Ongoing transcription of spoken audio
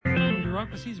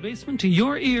bureaucracy's basement to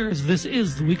your ears. This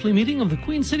is the weekly meeting of the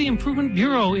Queen City Improvement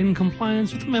Bureau in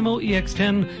compliance with Memo EX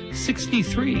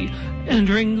 1063. And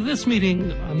during this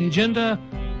meeting on the agenda,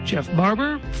 Jeff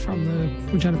Barber from the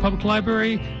Regina Public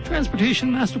Library,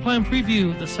 Transportation Master Plan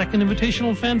Preview, the second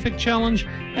Invitational Fanfic Challenge,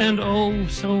 and oh,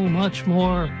 so much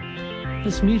more.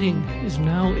 This meeting is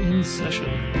now in session.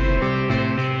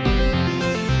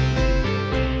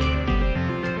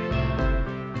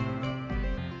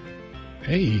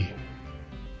 Hey.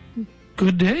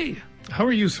 Good day. How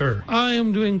are you, sir? I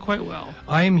am doing quite well.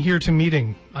 I am here to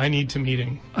meeting. I need to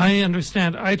meeting. I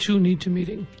understand. I too need to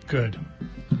meeting. Good.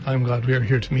 I'm glad we are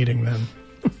here to meeting then.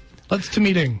 Let's to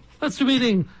meeting. Let's to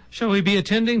meeting. Shall we be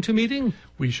attending to meeting?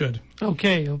 We should.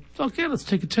 Okay, let's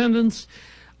take attendance.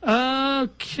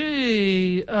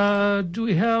 Okay, do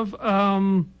we have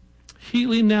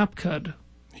Healy Napcud?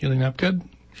 Healy Napcud?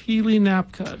 Healy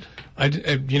Napcud.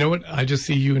 You know what? I just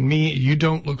see you and me. You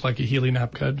don't look like a Healy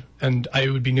Napcud, and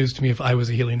it would be news to me if I was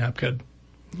a Healy Napcud.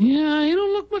 Yeah, you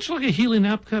don't look much like a Healy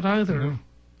Napcud either. No.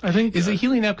 I think is a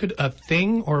Healy Napcud a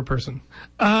thing or a person?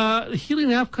 The Healy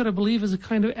Napcud, I believe, is a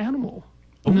kind of animal.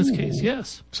 In this case,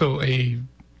 yes. So a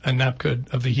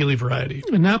Napcud of the Healy variety.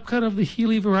 A Napcud of the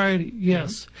Healy variety,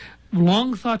 yes. Yeah.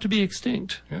 Long thought to be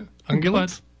extinct. Yeah.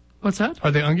 Ungulates? What's that? Are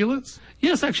they ungulates?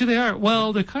 Yes, actually they are.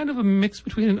 Well, they're kind of a mix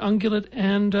between an ungulate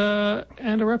and a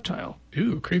reptile.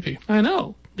 Ooh, creepy. I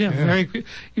know. Yeah, very creepy.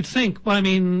 You'd think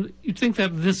that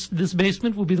this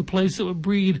basement would be the place that would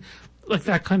breed like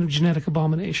that kind of genetic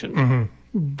abomination. Mm-hmm.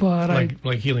 But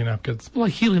like Healy Napcuds.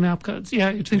 Like Healy Napcuds. Yeah,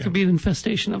 you'd think there'd be an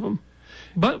infestation of them.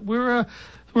 But we're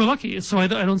lucky, so I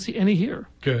don't see any here.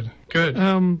 Good.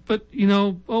 But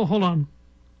hold on.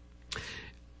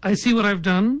 I see what I've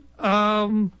done.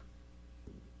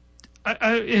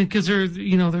 Because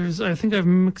I think I've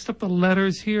mixed up the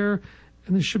letters here,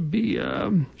 and there should be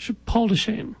Paul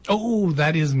DeShane. Oh,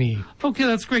 that is me. Okay,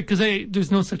 that's great, because there's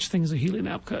no such thing as a Healy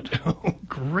Napcud. Oh,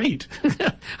 great.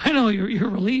 I know, you're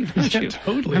relieved, aren't you?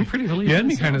 Totally. I'm pretty relieved. You had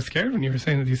me kind of scared when you were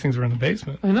saying that these things were in the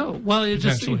basement. I know. Well, you'd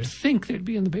think they'd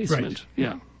be in the basement. Right.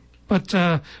 Yeah. But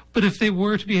if they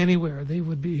were to be anywhere, they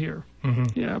would be here.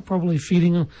 Mm-hmm. Yeah, probably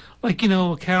feeding them. Like,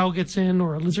 a cow gets in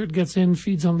or a lizard gets in,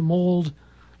 feeds on the mold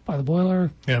by the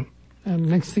boiler. Yeah. And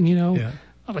next thing you know,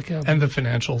 and the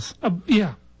financials. And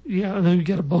then you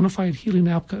get a bona fide Healy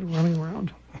Napcud running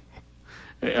around.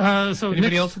 So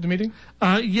anybody else at the meeting?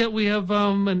 We have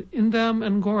an Indam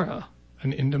Angora.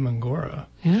 An Indam Angora.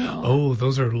 Yeah. Oh,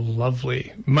 those are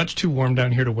lovely. Much too warm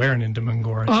down here to wear an Indam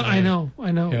Angora. I know.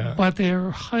 Yeah. But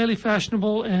they're highly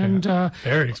fashionable and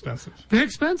very expensive. Very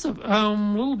expensive. A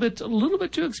little bit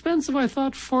too expensive, I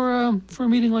thought, for a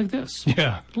meeting like this.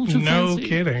 Yeah. A little too no fancy.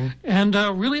 Kidding. And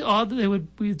really odd that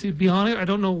they'd be on it. I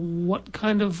don't know what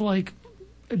kind of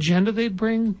agenda they'd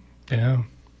bring. Yeah.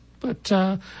 But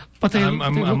they.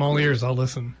 I'm all ears. I'll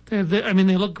listen. They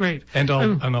look great. And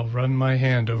I'll run my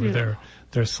hand over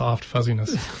their soft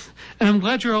fuzziness. And I'm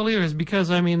glad you're all ears because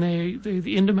the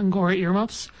Indam Angora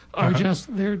earmuffs are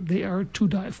they are to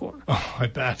die for. Oh, I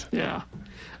bet. Yeah.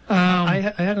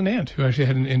 I had an aunt who actually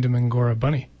had an Indam Angora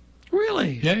bunny.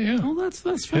 Really? Yeah. Oh,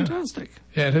 that's fantastic.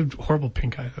 Yeah, it had horrible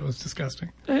pink eye. That was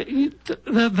disgusting. That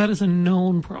is a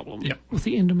known problem with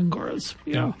the Indam Angoras.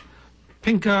 Yeah.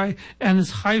 Pink eye and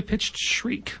this high-pitched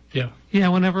shriek. Yeah. Yeah,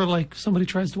 whenever, somebody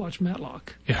tries to watch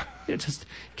Matlock. Yeah. It just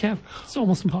can't. It's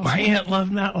almost impossible. My aunt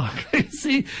loved Matlock.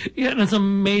 See? Yeah, and it's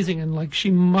amazing. And,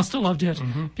 she must have loved it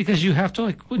because you have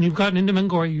to, when you've got an Indam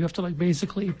Angora, you have to,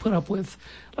 basically put up with,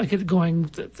 it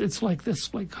going, it's like this,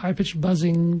 high-pitched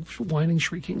buzzing, whining,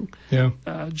 shrieking. Yeah.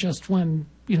 Just when,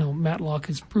 Matlock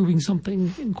is proving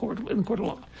something in the court of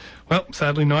law. Well,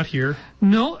 sadly not here.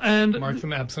 No, and... Mark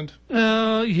them absent.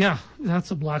 Yeah,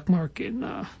 that's a black mark in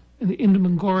the Indam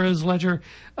Angora's ledger.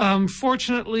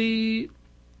 Fortunately,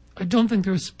 I don't think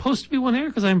there's supposed to be one here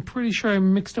because I'm pretty sure I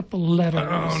mixed up the letters.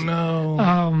 Oh,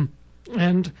 no.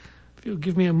 And if you'll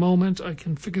give me a moment, I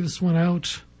can figure this one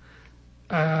out.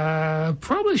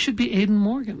 Probably should be Aidan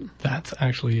Morgan. That's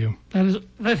actually you.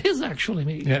 That is actually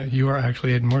me. Yeah, you are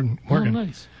actually Aidan Morgan. Oh,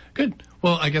 nice. Good.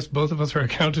 Well, I guess both of us are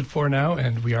accounted for now,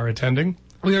 and we are attending.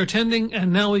 We are attending,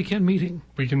 and now we can meeting.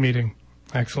 We can meeting.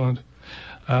 Excellent.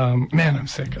 Man, I'm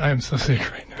sick. I am so sick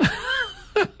right now.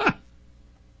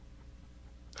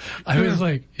 I was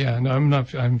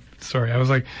I'm sorry. I was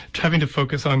having to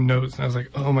focus on notes, and I was like,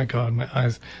 oh my God, my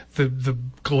eyes. The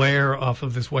glare off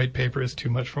of this white paper is too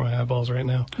much for my eyeballs right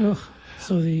now. Ugh.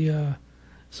 So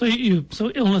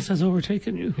illness has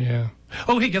overtaken you. Yeah.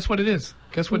 Oh, hey, guess what it is?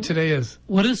 Guess what today is?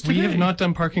 What is today? We have not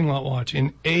done Parking Lot Watch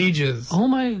in ages. Oh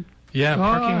my Yeah,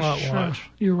 gosh. Parking Lot Watch.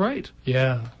 You're right.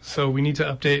 Yeah. So we need to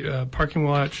update Parking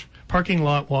Watch parking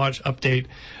lot watch update.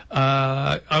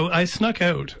 I snuck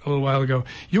out a little while ago.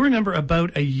 You remember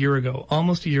about a year ago,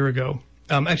 almost a year ago.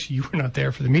 Actually, you were not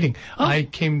there for the meeting. Oh. I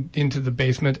came into the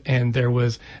basement, and there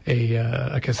was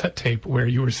a cassette tape where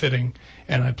you were sitting,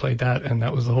 and I played that, and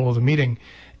that was the whole of the meeting.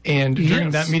 And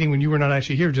during that meeting, when you were not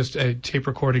actually here, just a tape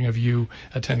recording of you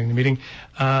attending the meeting,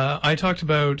 I talked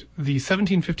about the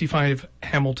 1755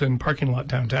 Hamilton parking lot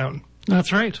downtown.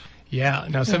 That's right. Yeah.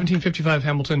 Now, 1755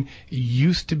 Hamilton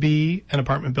used to be an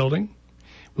apartment building,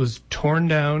 was torn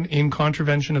down in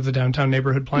contravention of the downtown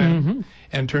neighborhood plan,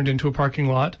 and turned into a parking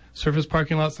lot. Surface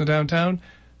parking lots in the downtown,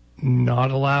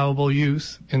 not allowable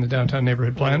use in the downtown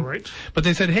neighborhood plan. Right. But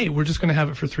they said, hey, we're just going to have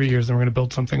it for 3 years, and we're going to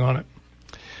build something on it.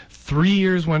 3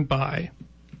 years went by.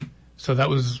 So that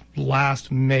was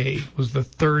last May, was the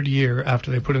third year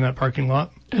after they put in that parking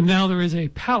lot. And now there is a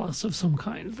palace of some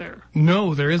kind there.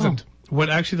 No, there isn't. What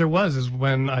actually there was is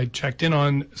when I checked in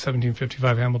on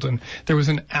 1755 Hamilton, there was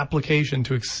an application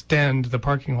to extend the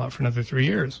parking lot for another 3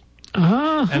 years.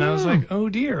 And I was like, oh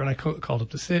dear. And I called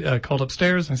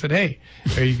upstairs and I said, hey,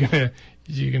 are you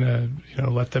gonna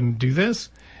let them do this?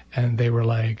 And they were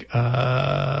like,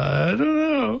 I don't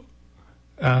know.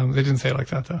 They didn't say it like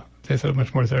that, though. They said it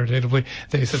much more authoritatively.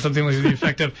 They said something like the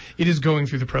effect of, it is going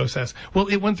through the process. Well,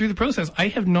 it went through the process. I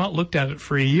have not looked at it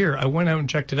for a year. I went out and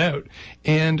checked it out.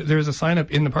 And there's a sign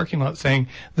up in the parking lot saying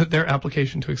that their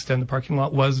application to extend the parking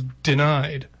lot was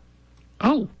denied.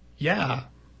 Oh. Yeah.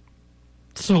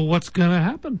 So what's going to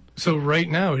happen? So right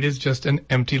now it is just an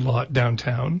empty lot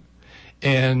downtown.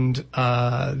 And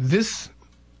I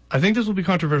think this will be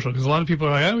controversial because a lot of people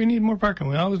are like, oh, we need more parking.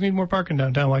 We always need more parking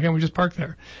downtown. Why can't we just park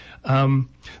there?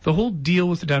 The whole deal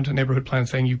with the downtown neighborhood plan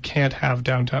saying you can't have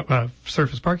downtown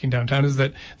surface parking downtown is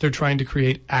that they're trying to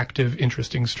create active,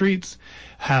 interesting streets,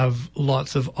 have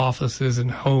lots of offices and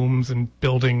homes and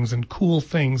buildings and cool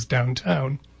things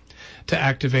downtown to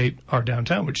activate our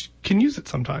downtown, which can use it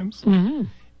sometimes. Mm-hmm.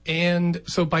 And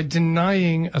so by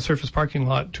denying a surface parking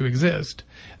lot to exist,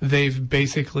 they've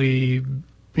basically,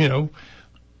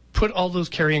 put all those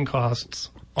carrying costs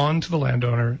onto the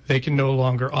landowner. They can no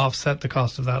longer offset the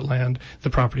cost of that land, the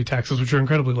property taxes, which are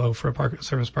incredibly low for a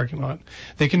service parking lot.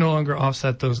 They can no longer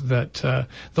offset the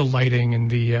lighting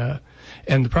and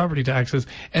the property taxes,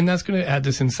 and that's going to add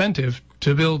this incentive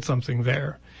to build something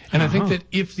there. And I think that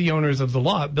if the owners of the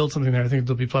lot build something there, I think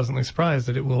they'll be pleasantly surprised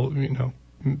that it will,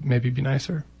 maybe be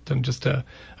nicer than just a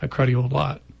cruddy old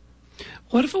lot.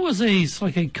 What if it was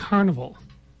like a carnival?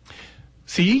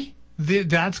 See?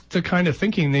 That's the kind of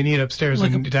thinking they need upstairs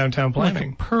in downtown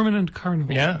planning. Like a permanent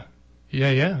carnival.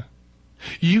 Yeah.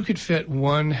 You could fit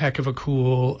one heck of a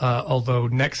cool, although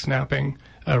neck-snapping,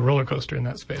 roller coaster in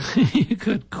that space. You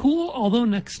could. Cool, although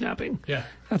neck-snapping. Yeah.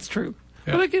 That's true.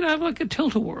 Yeah. But I could have like a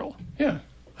tilt-a-whirl. Yeah.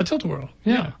 A tilt-a-whirl.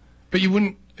 Yeah. But you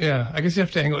wouldn't, I guess you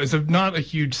have to angle. It's not a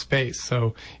huge space,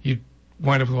 so you'd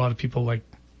wind up with a lot of people like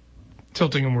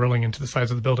tilting and whirling into the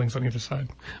sides of the buildings on either side.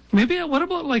 Maybe, what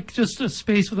about like just a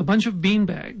space with a bunch of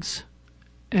beanbags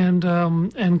and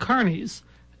carnies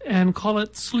and call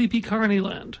it Sleepy Carney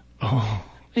Land? Oh.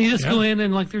 And you just go in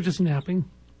and like they're just napping.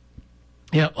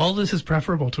 Yeah, all this is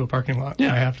preferable to a parking lot,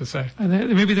 I have to say.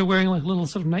 And maybe they're wearing like little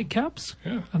sort of nightcaps.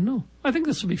 Yeah. I don't know. I think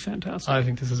this would be fantastic. I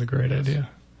think this is a great idea.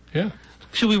 Yeah.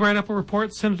 Should we write up a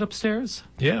report, send it upstairs?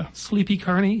 Yeah. Sleepy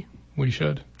Carney We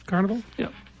should. Carnival? Yeah.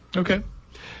 Okay.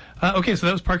 Okay, so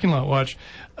that was Parking Lot Watch.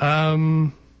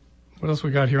 What else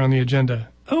we got here on the agenda?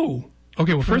 Oh,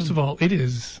 okay, well, first of all,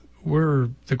 we're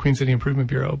the Queen City Improvement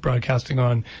Bureau broadcasting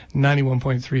on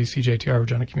 91.3 CJTR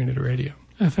Regina Community Radio.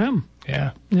 FM.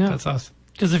 Yeah, that's us.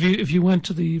 Because if you went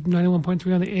to the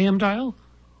 91.3 on the AM dial,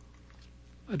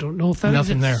 I don't know if that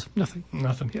Nothing exists. there.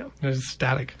 Nothing. Yeah. It's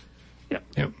static. Yeah.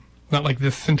 Yep. Not like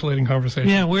this scintillating conversation.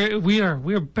 Yeah,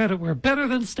 we're better. We're better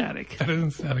than static. Better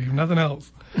than static, if nothing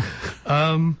else.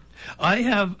 I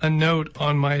have a note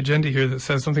on my agenda here that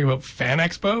says something about Fan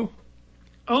Expo.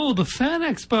 Oh, the Fan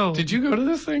Expo. Did you go to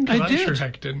this thing? 'Cause I did. sure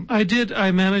heck didn't. I did. I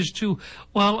managed to.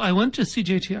 Well, I went to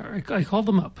CJTR. I called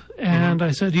them up and I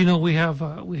said, we have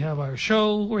our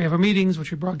show, we have our meetings,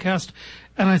 which we broadcast.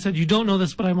 And I said, you don't know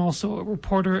this, but I'm also a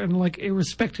reporter and like a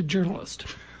respected journalist.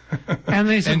 And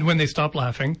they said, And when they stopped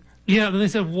laughing, yeah, then they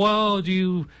said, well,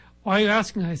 why are you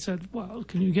asking? I said, well,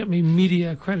 can you get me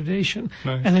media accreditation?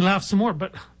 Nice. And they laughed some more,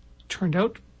 but turned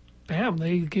out, bam,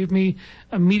 they gave me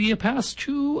a media pass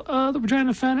to the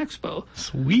Regina Fan Expo.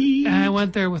 sweet. And I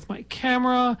went there with my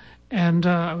camera, and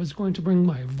I was going to bring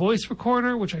my voice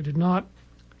recorder, which I did not,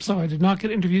 so I did not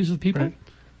get interviews with people.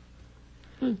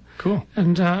 Right. Cool.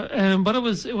 But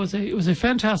it was a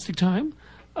fantastic time.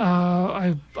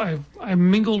 I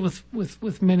mingled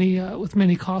with many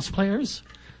cosplayers.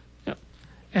 Yep.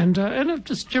 and I've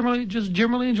just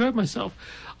generally enjoyed myself.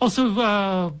 Also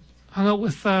hung out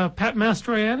with Pat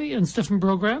Mastroianni and Stephen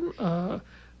Brogran,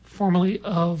 formerly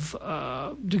of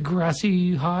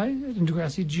Degrassi High and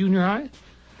Degrassi Junior High,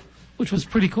 which was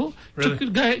pretty cool. Really?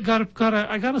 I got a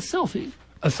selfie.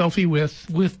 A selfie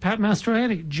with Pat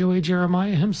Mastroianni, Joey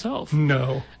Jeremiah himself.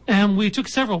 No. And we took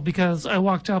several because I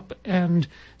walked up and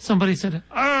somebody said,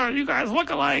 "Oh, you guys look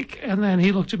alike." And then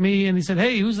he looked at me and he said,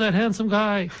 "Hey, who's that handsome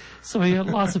guy?" So he had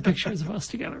lots of pictures of us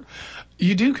together.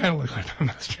 You do kind of look like Pat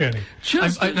Mastroianni.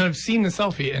 I've seen the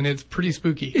selfie and it's pretty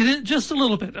spooky. It is just a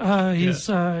little bit.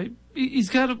 He's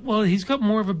got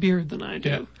more of a beard than I do.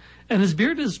 Yeah. And his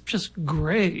beard is just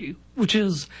gray,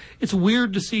 it's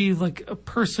weird to see like a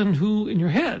person who in your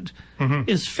head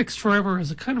is fixed forever as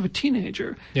a kind of a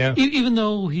teenager. Yeah. Even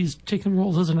though he's taken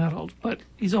roles as an adult, but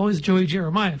he's always Joey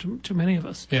Jeremiah to many of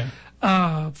us. Yeah.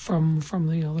 From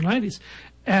the 90s.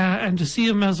 And to see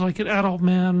him as like an adult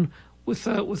man with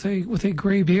a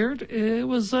gray beard, it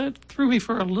was threw me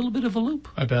for a little bit of a loop.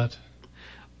 I bet.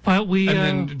 But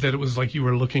and then that it was like you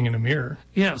were looking in a mirror.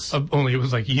 Yes. Only it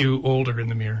was like you older in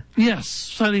the mirror. Yes,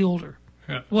 slightly older.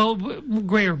 Yeah. Well,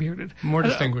 grayer bearded. More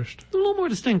distinguished. A little more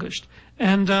distinguished.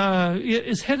 And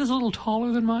his head is a little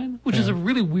taller than mine, which is a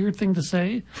really weird thing to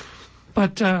say.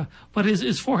 But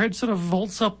his forehead sort of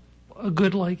vaults up a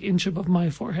good like inch above my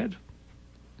forehead.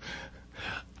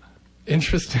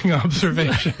 Interesting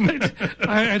observation.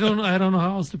 I don't know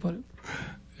how else to put it.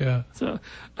 Yeah. So,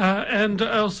 and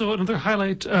also another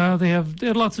highlight, they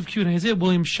had lots of Q&As. They had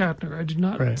William Shatner. I did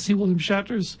not see William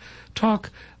Shatner's talk,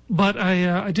 but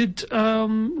I did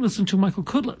listen to Michael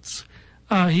Kudlitz.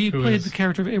 He played the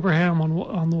character of Abraham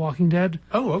on The Walking Dead.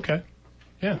 Oh, okay.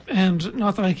 Yeah. And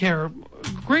not that I care a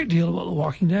great deal about The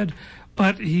Walking Dead,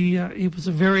 but he was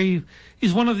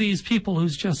he's one of these people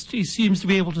he seems to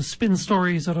be able to spin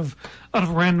stories out of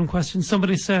random questions.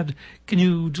 Somebody said, "Can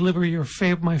you deliver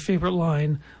my favorite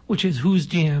line, which is who's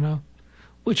Deanna?"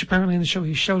 Which apparently in the show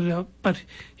he shouted out, but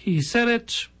he said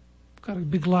it, got a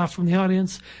big laugh from the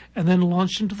audience, and then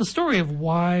launched into the story of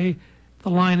why the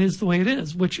line is the way it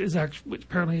is, which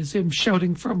apparently is him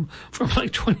shouting from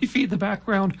like 20 feet in the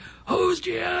background, "Who's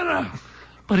Deanna?"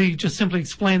 But he just simply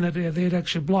explained that they had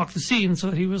actually blocked the scene so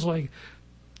that he was like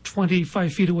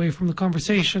 25 feet away from the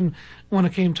conversation. When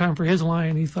it came time for his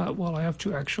line, he thought, well, I have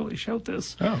to actually shout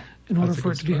this in order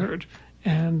for it to be heard.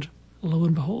 And lo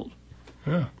and behold.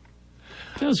 Yeah.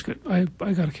 That was good. I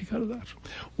got a kick out of that.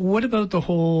 What about the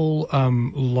whole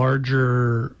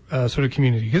larger sort of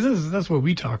community? Because that's what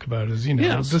we talk about is,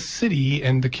 the city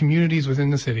and the communities within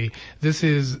the city. This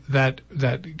is that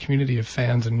community of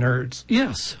fans and nerds.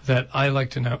 Yes. That I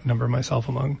like to number myself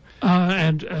among.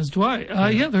 And as do I.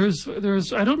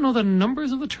 There's I don't know the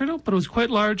numbers of the turnout, but it was quite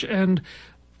large. And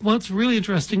what's really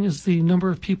interesting is the number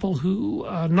of people who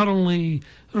not only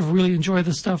sort of really enjoy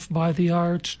the stuff, buy the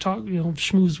art, talk,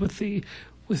 schmooze with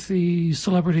the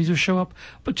celebrities who show up,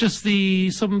 but just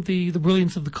the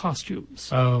brilliance of the costumes.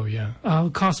 Oh yeah.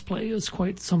 Cosplay is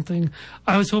quite something.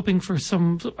 I was hoping for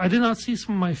I did not see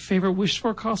some of my favorite wished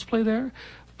for cosplay there,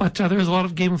 but there's a lot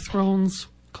of Game of Thrones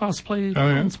cosplay,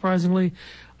 unsurprisingly.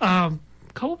 A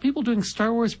couple of people doing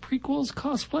Star Wars prequels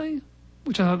cosplay,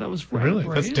 which I thought that was really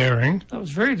brave. That's daring. That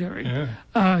was very daring.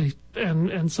 Yeah.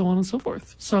 And so on and so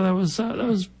forth. So that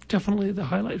was definitely the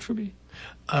highlight for me.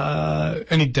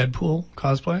 Any Deadpool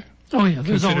cosplay? Oh yeah,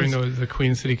 there's considering always the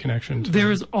Queen City connection.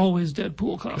 There is always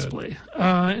Deadpool cosplay.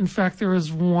 In fact, there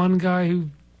was one guy who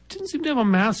didn't seem to have a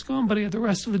mask on, but he had the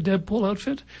rest of the Deadpool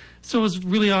outfit. So it was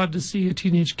really odd to see a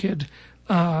teenage kid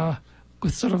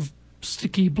with sort of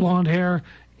sticky blonde hair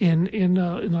in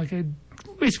like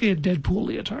basically a Deadpool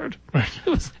leotard. Right.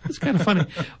 It's kind of funny.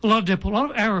 A lot of Deadpool, a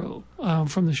lot of Arrow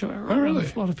from the show Arrow. Oh, really?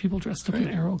 A lot of people dressed up in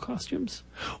Arrow costumes.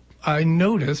 I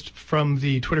noticed from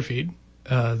the Twitter feed,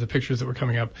 the pictures that were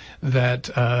coming up, that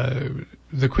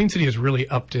the Queen City has really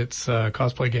upped its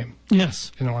cosplay game.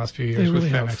 Yes. In the last few years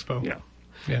with Fan Expo.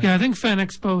 Yeah, I think Fan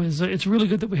Expo it's really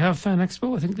good that we have Fan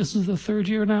Expo. I think this is the third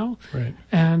year now. Right.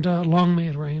 And long may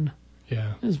it reign.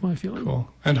 Yeah. Is my feeling. Cool.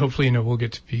 And hopefully, we'll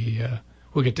get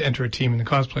to enter a team in the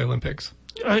cosplay Olympics.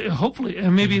 Hopefully,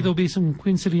 and maybe there'll be some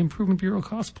Queen City Improvement Bureau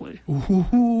cosplay.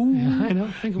 Ooh. Yeah, I know.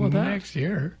 Think about that. Next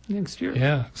year.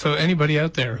 Yeah. So anybody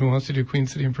out there who wants to do Queen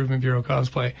City Improvement Bureau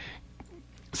cosplay,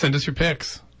 send us your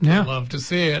pics. Yeah. I'd love to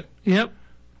see it. Yep.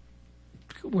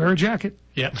 Wear a jacket.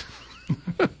 Yep.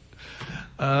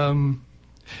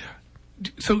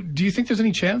 So do you think there's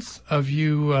any chance of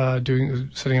you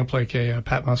setting up like a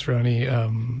Pat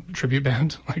Mastroianni tribute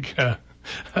band? Like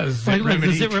Zit Remedy?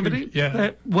 The Zit Remedy?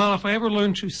 Yeah. Well, if I ever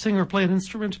learn to sing or play an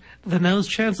instrument, then those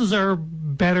chances are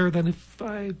better than if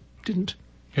I didn't.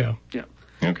 Yeah. Yeah.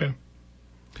 Okay.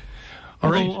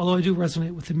 All right. Although I do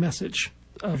resonate with the message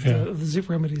of the Zip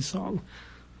Remedies song,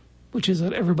 which is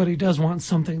that everybody does want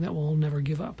something that will never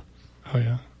give up. Oh,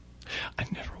 yeah. I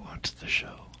never watched the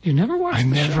show. You never watched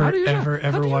the show? I never,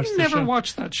 ever watched the show. You never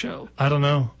watched that show? I don't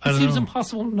know. It seems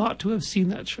impossible not to have seen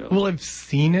that show. Well, I've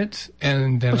seen it,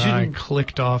 and then I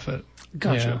clicked off it.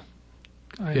 Gotcha.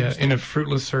 Yeah, in a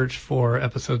fruitless search for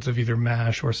episodes of either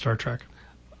MASH or Star Trek.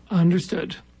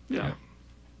 Understood. Yeah.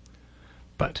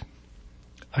 But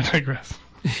I digress.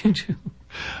 You do.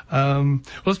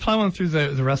 Let's plow on through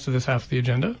the rest of this half of the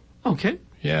agenda. Okay.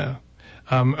 Yeah.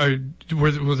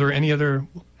 Was there any other...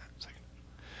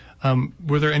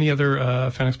 were there any other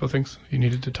Fan Expo things you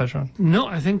needed to touch on? No,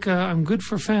 I think I'm good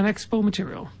for Fan Expo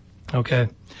material. Okay.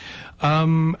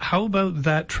 How about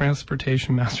that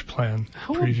Transportation Master Plan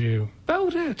preview? How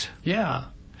about it? Yeah.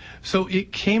 So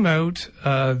it came out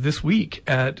this week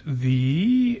at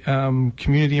the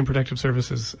Community and Protective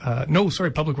Services,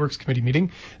 Public Works Committee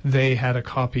meeting. They had a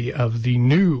copy of the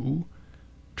new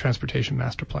Transportation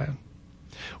Master Plan,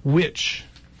 which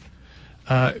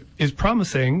is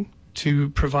promising to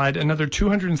provide another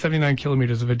 279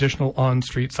 kilometers of additional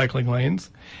on-street cycling lanes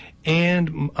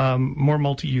and more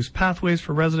multi-use pathways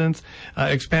for residents,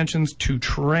 expansions to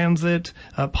transit,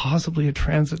 possibly a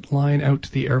transit line out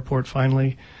to the airport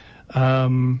finally,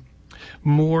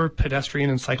 more pedestrian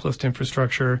and cyclist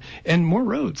infrastructure, and more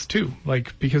roads too,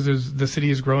 because the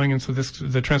city is growing, and so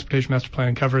the Transportation Master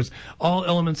Plan covers all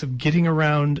elements of getting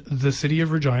around the city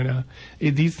of Regina.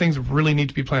 These things really need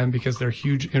to be planned because they're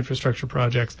huge infrastructure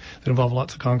projects that involve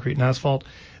lots of concrete and asphalt.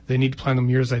 They need to plan them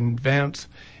years in advance,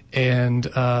 and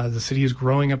the city is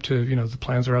growing up to, the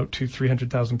plans are out to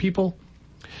 300,000 people.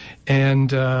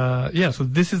 And so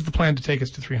this is the plan to take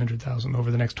us to 300,000 over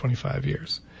the next 25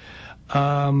 years.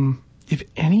 If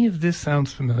any of this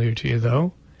sounds familiar to you,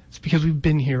 though, it's because we've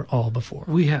been here all before.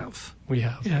 We have.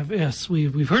 Yes,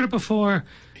 we've heard it before.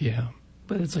 Yeah.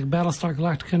 But it's like Battlestar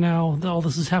Galactica now. All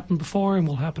this has happened before and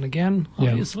will happen again,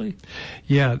 obviously.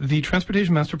 Yeah, the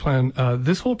Transportation Master Plan,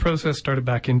 this whole process started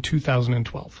back in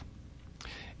 2012.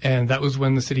 And that was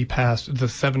when the city passed the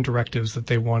 7 directives that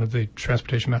they wanted the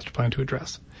Transportation Master Plan to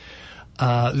address.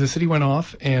 The city went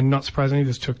off, and not surprisingly,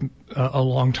 this took a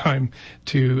long time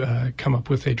to come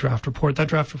up with a draft report. That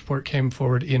draft report came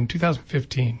forward in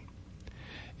 2015,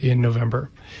 in November.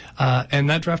 And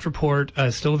that draft report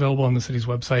is still available on the city's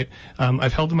website.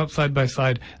 I've held them up side by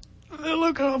side. They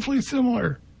look awfully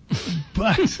similar.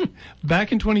 But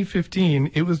back in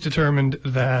 2015, it was determined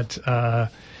that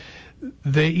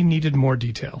they needed more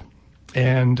detail.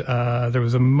 And there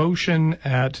was a motion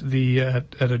at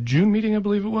a June meeting, I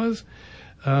believe it was.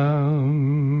 A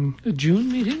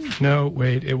June meeting? No,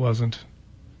 wait, it wasn't.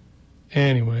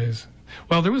 Anyways,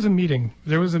 well, there was a meeting.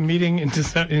 There was a meeting in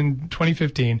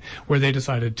 2015 where they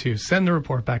decided to send the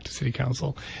report back to City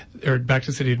Council, or back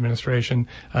to City Administration,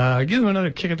 give them another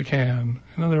kick at the can,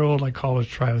 another old college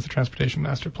try with the Transportation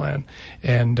Master Plan,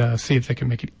 and see if they can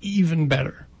make it even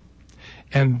better.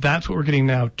 And that's what we're getting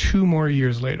now, 2 more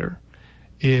years later,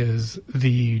 is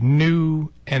the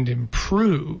new and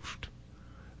improved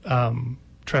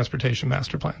Transportation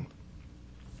Master Plan.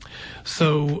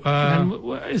 So,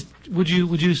 would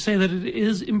you say that it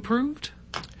is improved?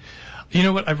 You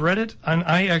know what? I've read it, and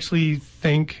I actually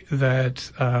think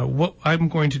that what I'm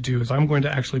going to do is I'm going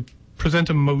to actually present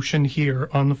a motion here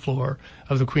on the floor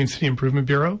of the Queen City Improvement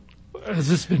Bureau. Has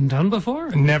this been done before?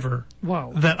 Never.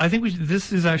 Wow. That I think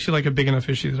this is actually a big enough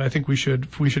issue that I think we should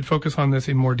focus on this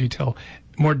in more detail,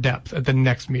 more depth at the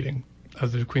next meeting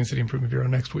of the Queen City Improvement Bureau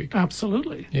next week.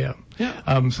 Absolutely. Yeah.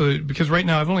 Yeah. So because right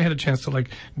now I've only had a chance to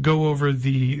go over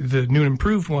the new and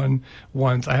improved one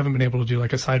once. I haven't been able to do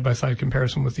a side by side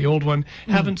comparison with the old one.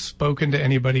 Haven't spoken to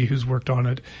anybody who's worked on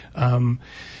it.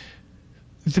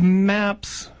 The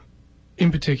maps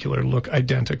in particular look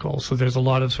identical. So there's a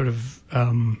lot of sort of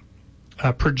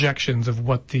projections of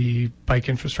what the bike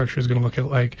infrastructure is going to look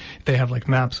like. They have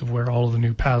maps of where all of the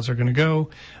new paths are going to go.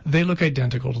 They look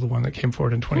identical to the one that came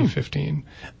forward in 2015.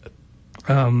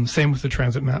 Same with the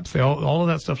transit maps. All of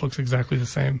that stuff looks exactly the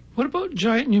same. What about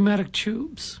giant pneumatic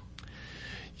tubes?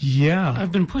 Yeah.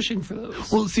 I've been pushing for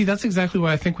those. Well, see, that's exactly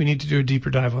why I think we need to do a deeper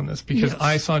dive on this, because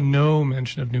I saw no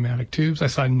mention of pneumatic tubes. I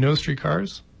saw no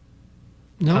streetcars.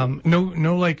 No?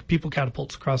 No people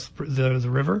catapults across the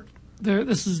river.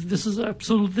 This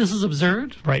is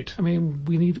absurd. Right. I mean,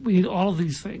 we need all of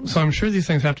these things. So I'm sure these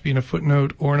things have to be in a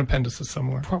footnote or an appendices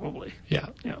somewhere. Probably. Yeah.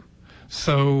 Yeah.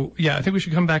 So, I think we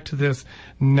should come back to this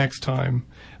next time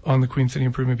on the Queen City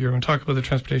Improvement Bureau and talk about the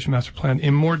Transportation Master Plan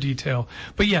in more detail.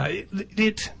 But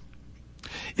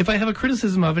If I have a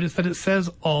criticism of it, it's that it says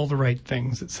all the right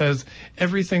things. It says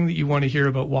everything that you want to hear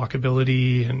about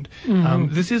walkability, and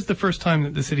this is the first time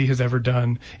that the city has ever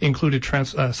included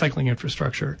cycling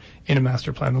infrastructure in a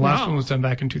master plan. The last one was done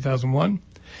back in 2001.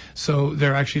 So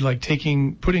they're actually like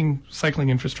putting cycling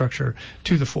infrastructure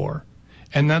to the fore.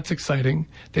 And that's exciting.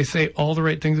 They say all the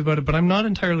right things about it, but I'm not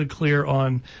entirely clear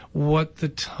on what the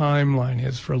timeline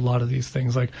is for a lot of these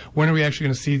things. Like, when are we actually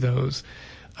going to see those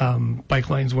bike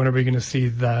lanes? When are we going to see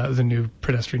the new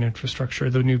pedestrian infrastructure,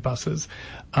 the new buses?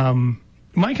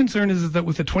 My concern is that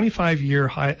with a 25-year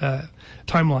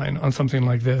timeline on something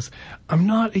like this, I'm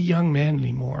not a young man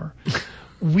anymore.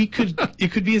 It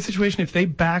could be a situation if they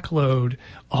backload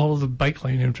all of the bike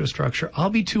lane infrastructure, I'll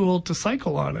be too old to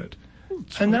cycle on it.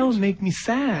 And that would make me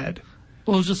sad.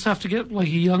 Well, we'll just have to get like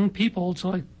young people to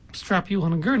like strap you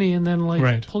on a gurney and then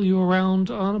like pull you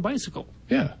around on a bicycle.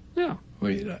 Yeah. Yeah.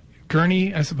 Wait,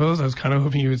 gurney, I suppose. I was kind of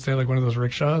hoping you would say like one of those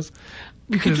rickshaws.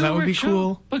 Because that would be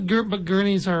cool. But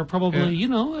gurneys are probably,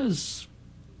 as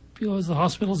the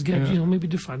hospitals get, maybe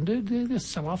defunded, they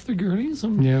sell off their gurneys.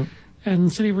 And the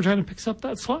city of Regina picks up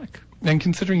that slack. And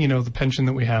considering, the pension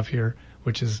that we have here,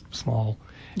 which is small,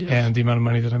 and the amount of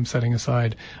money that I'm setting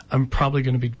aside, I'm probably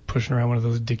going to be pushing around one of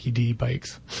those Dickie D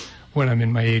bikes when I'm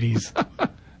in my 80s,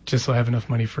 just so I have enough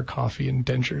money for coffee and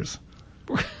dentures.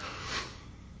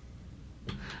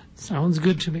 Sounds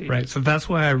good to me. Right, so that's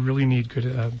why I really need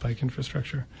good bike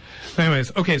infrastructure.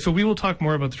 Anyways, okay, so we will talk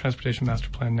more about the Transportation Master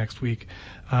Plan next week.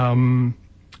 And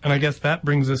I guess that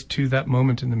brings us to that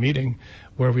moment in the meeting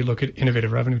where we look at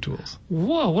innovative revenue tools.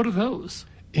 Whoa, what are those?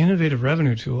 Innovative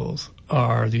revenue tools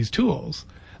are these tools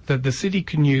that the city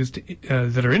can use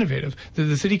that are innovative, that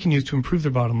the city can use to improve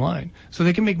their bottom line. So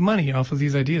they can make money off of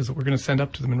these ideas that we're going to send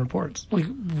up to them in reports. Like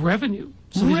revenue?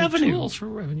 So revenue. Tools for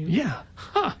revenue? Yeah.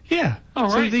 Huh. Yeah. All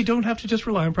right. So they don't have to just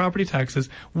rely on property taxes.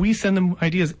 We send them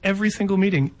ideas every single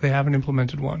meeting. They haven't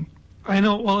implemented one. I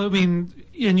know. Well, I mean,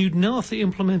 and you'd know if they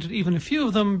implemented even a few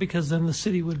of them, because then the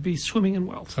city would be swimming in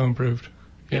wealth. So improved.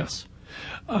 Yes.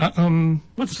 Do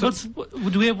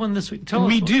we have one this week? Tell us.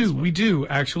 We do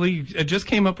actually. I just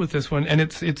came up with this one, and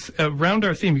it's around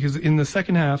our theme, because in the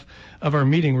second half of our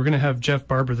meeting, we're going to have Jeff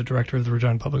Barber, the director of the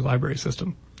Regina Public Library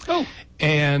System. Oh.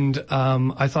 And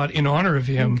I thought, in honor of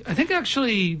him, I think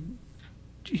actually,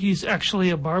 he's actually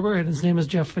a barber, and his name is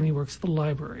Jeff, and he works at the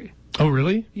library. Oh,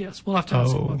 really? Yes, we'll have to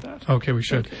ask him about that. Okay, we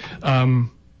should. Okay.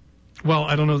 Well,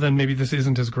 I don't know then, maybe this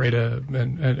isn't as great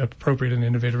an appropriate and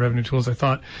innovative revenue tool as I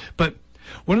thought. But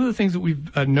one of the things that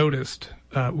we've noticed,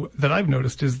 that I've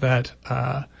noticed, is that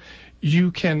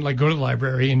you can go to the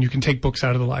library and you can take books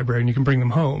out of the library and you can bring them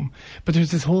home. But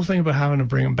there's this whole thing about having to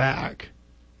bring them back.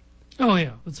 Oh,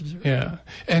 yeah. That's absurd. Yeah.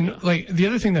 And the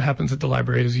other thing that happens at the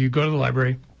library is you go to the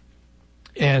library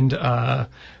and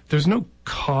there's no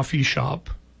coffee shop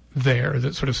there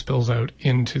that sort of spills out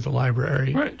into the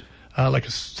library. Right.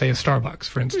 Say a Starbucks,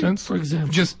 for instance. For example.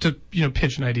 Just to,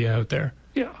 pitch an idea out there.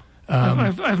 Yeah.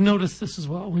 I've noticed this as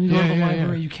well. When you go to the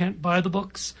library, you can't buy the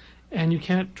books and you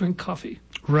can't drink coffee.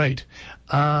 Right.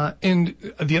 And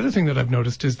the other thing that I've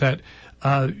noticed is that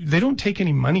they don't take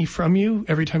any money from you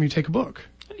every time you take a book.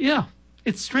 Yeah.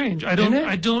 It's strange. I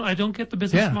don't get the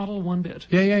business model one bit.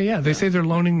 Yeah. They say they're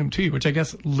loaning them to you, which I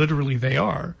guess literally they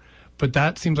are. But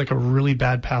that seems like a really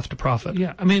bad path to profit.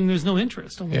 Yeah, I mean, there's no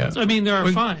interest on that. I mean, there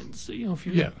are fines, if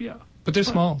you... Yeah. But they're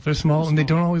small. They're small, and they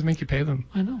don't always make you pay them.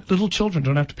 I know. Little children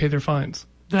don't have to pay their fines.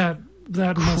 That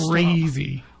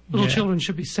crazy. Little children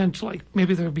should be sent to,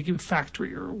 maybe there would be a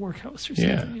factory or a workhouse or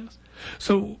something. Yeah. Yes.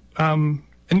 So, I'm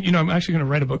actually going to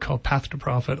write a book called Path to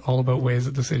Profit, all about ways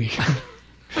that the city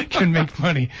can make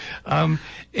money.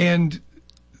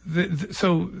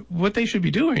 So what they should be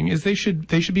doing is they should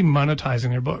be monetizing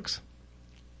their books.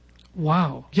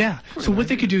 Wow. Yeah. So what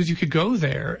they could do is you could go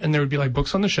there and there would be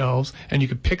books on the shelves and you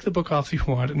could pick the book off if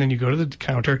you want, and then you go to the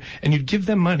counter and you'd give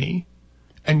them money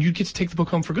and you'd get to take the book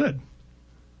home for good.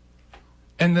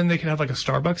 And then they could have a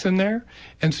Starbucks in there.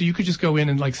 And so you could just go in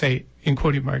and say, in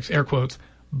quoting marks, air quotes,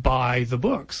 buy the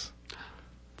books.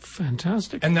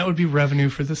 Fantastic. And that would be revenue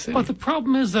for the city. But the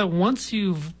problem is that once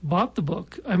you've bought the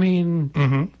book, I mean,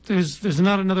 there's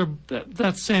not another,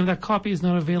 that copy is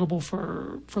not available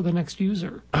for the next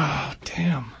user. Oh,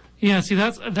 damn. Yeah, see,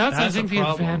 that's I think the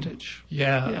advantage.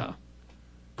 Yeah.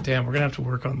 Damn, we're going to have to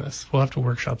work on this. We'll have to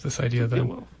workshop this idea then.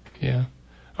 Will. Yeah.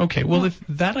 Okay, well, if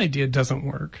that idea doesn't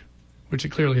work, which it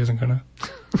clearly isn't going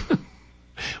to,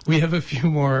 we have a few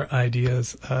more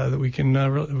ideas that we can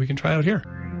try out here.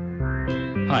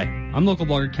 Hi, I'm local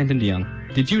blogger Kenton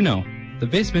DeYoung. Did you know the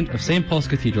basement of St. Paul's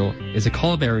Cathedral is a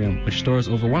columbarium which stores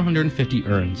over 150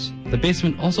 urns? The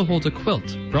basement also holds a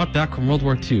quilt brought back from World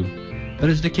War II. but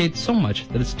has decayed so much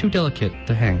that it's too delicate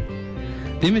to hang.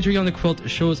 The imagery on the quilt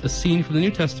shows a scene from the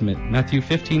New Testament, Matthew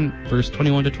 15, verse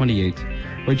 21 to 28,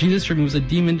 where Jesus removes a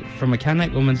demon from a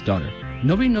Canaanite woman's daughter.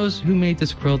 Nobody knows who made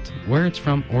this quilt, where it's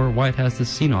from, or why it has this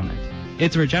scene on it.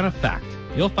 It's a Regina fact.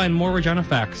 You'll find more Regina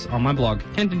facts on my blog,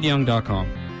 KentonDeYoung.com,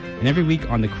 and every week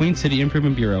on the Queen City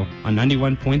Improvement Bureau on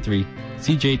 91.3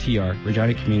 CJTR,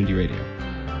 Regina Community Radio.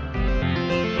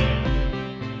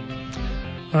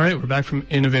 All right, we're back from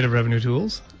Innovative Revenue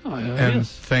Tools. And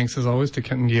thanks, as always, to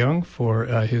Kenton DeYoung for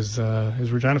his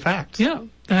Regina facts. Yeah,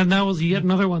 and that was yet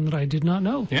another one that I did not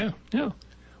know. Yeah. Yeah.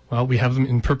 Well, we have them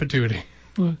in perpetuity.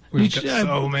 We've Nietzsche, got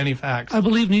so many facts. I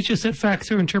believe Nietzsche said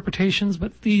facts are interpretations,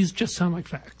 but these just sound like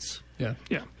facts. Yeah.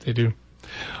 Yeah. They do.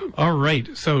 All right.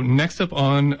 So next up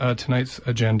on tonight's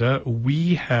agenda,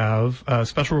 we have a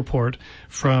special report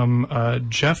from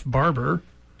Jeff Barber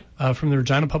from the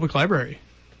Regina Public Library.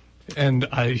 And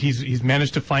he's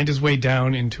managed to find his way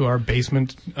down into our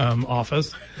basement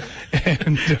office.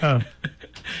 And the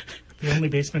only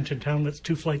basement in town that's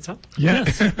 2 flights up?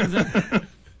 Yes.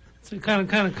 So it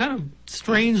kind of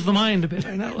strains the mind a bit,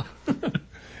 I know.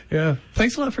 Yeah.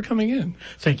 Thanks a lot for coming in.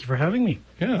 Thank you for having me.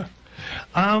 Yeah.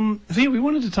 So yeah, we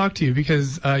wanted to talk to you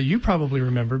because you probably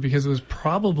remember, because it was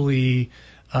probably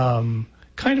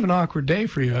kind of an awkward day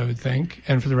for you, I would think,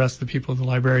 and for the rest of the people of the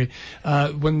library.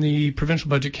 When the provincial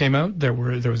budget came out, there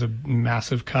was a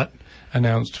massive cut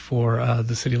announced for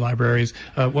the city libraries.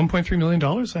 $1.3 million,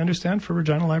 I understand, for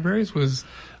Regina libraries was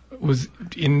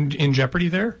in jeopardy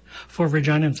there? For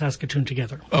Regina and Saskatoon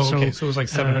together. Oh, okay. So it was like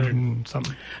 700 and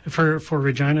something. For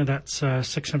Regina, that's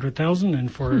 600,000, and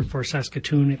for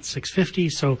Saskatoon, it's 650.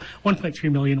 So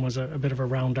 1.3 million was a bit of a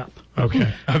round up.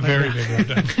 Okay, a very big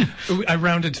round up. I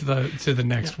rounded to the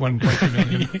next 1.3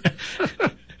 million.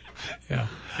 Yeah.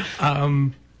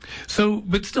 So,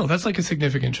 but still, that's like a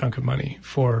significant chunk of money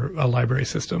for a library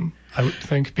system, I would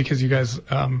think, because you guys,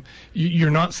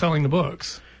 you're not selling the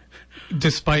books.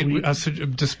 Despite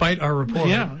our report.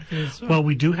 Yeah. Well,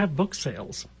 we do have book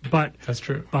sales, but that's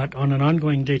true. But on an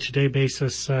ongoing day-to-day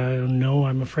basis, no,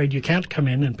 I'm afraid you can't come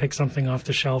in and pick something off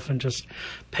the shelf and just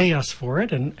pay us for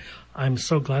it. And I'm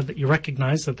so glad that you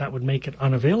recognize that would make it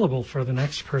unavailable for the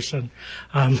next person.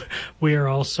 We are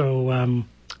also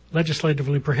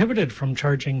legislatively prohibited from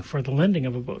charging for the lending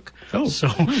of a book. Oh. So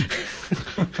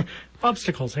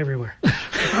obstacles everywhere.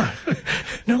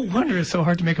 No wonder it's so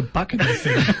hard to make a buck in this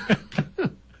thing.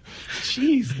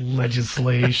 Jeez,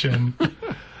 legislation.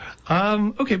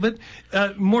 Okay, but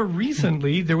more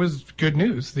recently there was good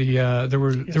news. There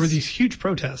were these huge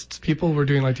protests. People were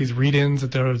doing like these read-ins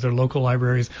at their local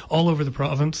libraries all over the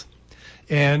province.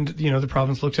 And, the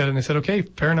province looked at it and they said, okay,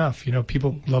 fair enough.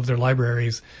 People love their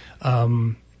libraries.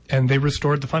 And they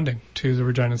restored the funding to the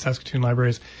Regina and Saskatoon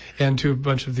libraries and to a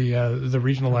bunch of the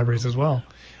regional libraries as well.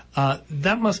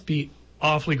 That must be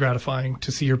awfully gratifying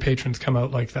to see your patrons come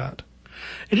out like that.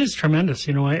 It is tremendous.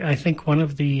 I think one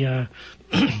of the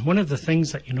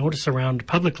things that you notice around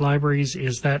public libraries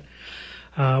is that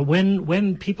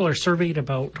when people are surveyed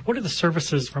about what are the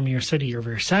services from your city you're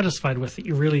very satisfied with that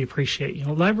you really appreciate,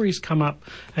 libraries come up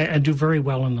and do very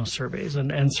well in those surveys,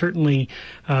 and certainly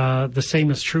the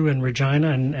same is true in Regina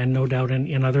and no doubt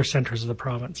in other centers of the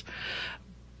province.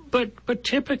 But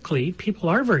typically people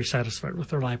are very satisfied with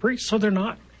their libraries, so they're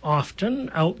not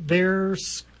often out there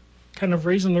kind of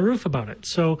raising the roof about it.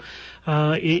 So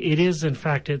it is, in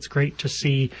fact, it's great to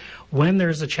see when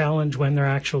there's a challenge, when there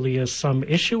actually is some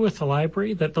issue with the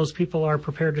library, that those people are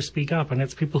prepared to speak up. And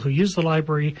it's people who use the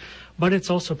library, but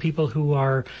it's also people who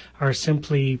are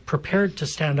simply prepared to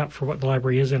stand up for what the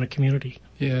library is in a community.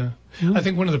 Yeah. I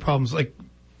think one of the problems,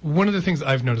 one of the things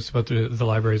I've noticed about the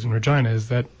libraries in Regina is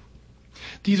that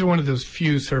these are one of those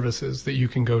few services that you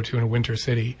can go to in a winter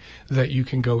city, that you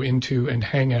can go into and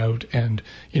hang out and,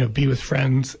 be with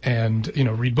friends and,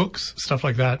 read books, stuff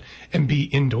like that, and be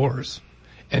indoors.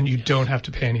 And you don't have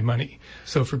to pay any money.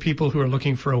 So for people who are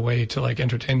looking for a way to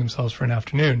entertain themselves for an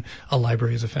afternoon, a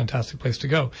library is a fantastic place to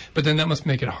go. But then that must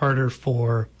make it harder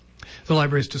for the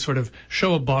libraries to sort of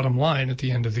show a bottom line at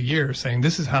the end of the year saying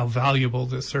this is how valuable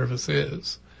this service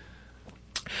is.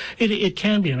 It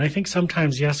can be, and I think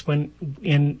sometimes, yes, when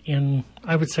in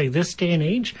I would say this day and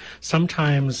age,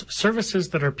 sometimes services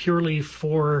that are purely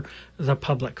for the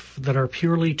public, that are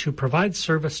purely to provide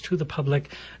service to the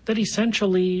public, that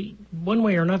essentially, one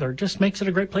way or another, just makes it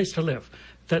a great place to live.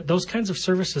 That those kinds of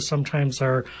services sometimes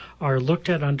are looked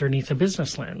at underneath a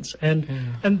business lens, and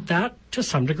that to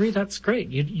some degree that's great.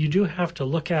 You do have to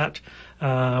look at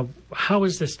how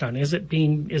is this done? Is it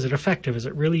effective? Is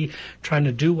it really trying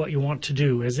to do what you want to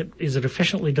do? Is it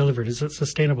efficiently delivered? Is it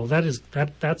sustainable?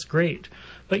 That's great.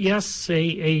 But yes,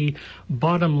 a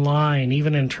bottom line,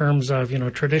 even in terms of,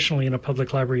 traditionally in a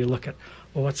public library, you look at,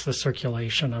 well, what's the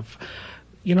circulation of,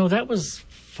 that was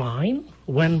fine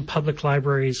when public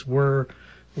libraries were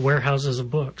warehouses of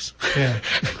books. Yeah.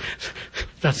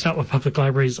 That's not what public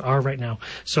libraries are right now.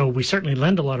 So we certainly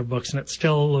lend a lot of books, and it's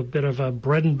still a bit of a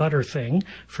bread and butter thing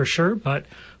for sure. But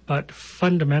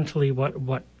fundamentally,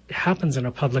 what happens in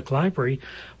a public library,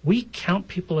 we count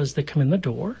people as they come in the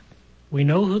door. We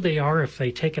know who they are if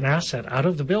they take an asset out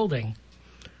of the building.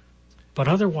 But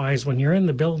otherwise, when you're in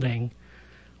the building,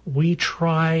 we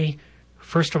try,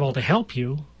 first of all, to help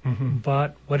you. Mm-hmm.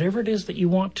 But whatever it is that you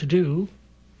want to do,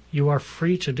 you are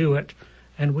free to do it.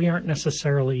 And we aren't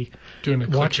necessarily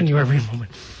watching you every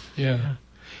moment. Yeah.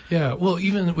 Yeah. Well,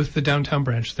 even with the downtown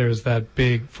branch, there's that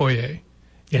big foyer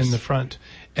in the front.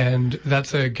 And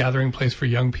that's a gathering place for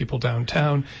young people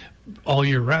downtown all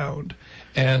year round.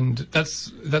 And that's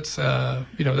an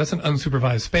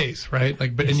unsupervised space, right?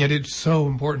 And yet it's so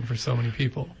important for so many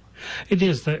people. It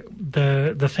is.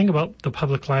 The thing about the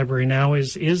public library now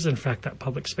is in fact that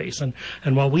public space. And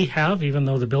while we have, even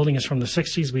though the building is from the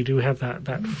 60s, we do have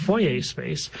that foyer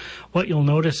space. What you'll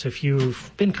notice if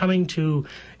you've been coming to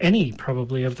any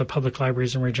probably of the public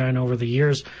libraries in Regina over the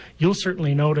years, you'll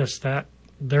certainly notice that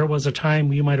there was a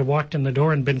time you might have walked in the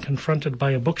door and been confronted by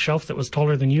a bookshelf that was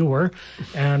taller than you were,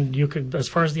 and you could, as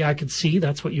far as the eye could see,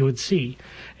 that's what you would see.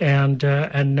 And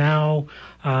now,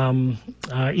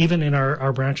 even in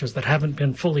our branches that haven't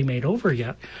been fully made over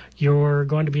yet, you're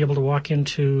going to be able to walk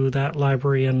into that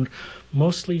library and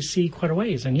mostly see quite a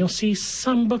ways. And you'll see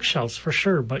some bookshelves for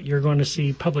sure, but you're going to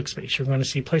see public space. You're going to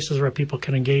see places where people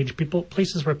can engage,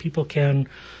 places where people can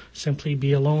simply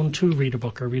be alone to read a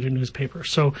book or read a newspaper.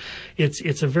 So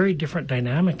it's a very different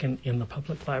dynamic in the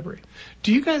public library.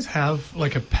 Do you guys have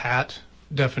like a pat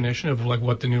definition of like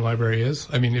what the new library is?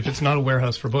 I mean, if it's not a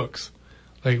warehouse for books,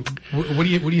 like what do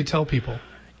you tell people?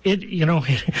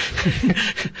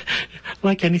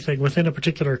 Like anything within a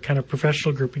particular kind of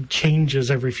professional group, it changes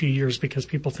every few years because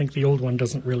people think the old one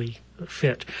doesn't really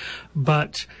fit.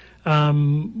 But I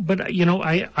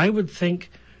would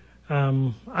think.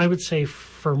 I would say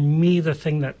for me, the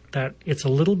thing that it's a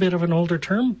little bit of an older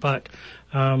term, but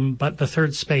the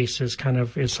third space is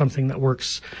something that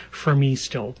works for me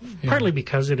still, partly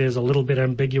because it is a little bit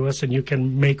ambiguous and you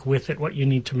can make with it what you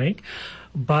need to make,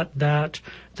 but that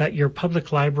your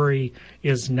public library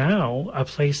is now a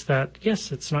place that, yes,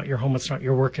 it's not your home, it's not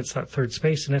your work, it's that third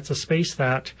space, and it's a space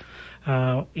that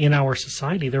in our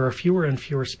society there are fewer and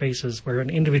fewer spaces where an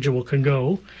individual can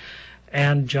go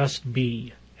and just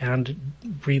be and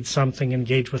read something,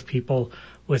 engage with people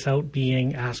without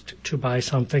being asked to buy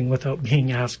something, without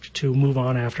being asked to move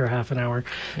on after half an hour.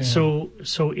 Yeah. So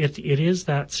it is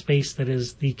that space that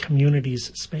is the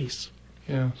community's space.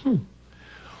 Yeah.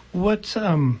 What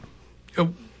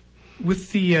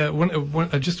with the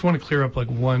I just want to clear up like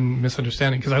one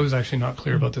misunderstanding because I was actually not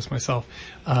clear about this myself.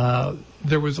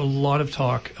 There was a lot of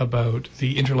talk about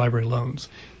the interlibrary loans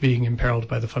being imperiled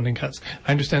by the funding cuts.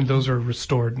 I understand those are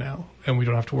restored now, and we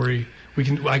don't have to worry.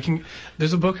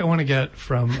 There's a book I want to get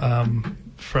from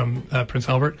Prince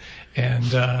Albert,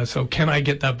 and so can I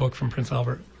get that book from Prince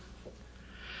Albert?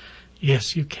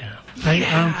 Yes, you can.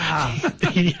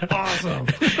 Awesome.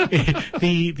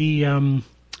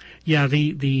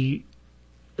 The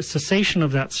cessation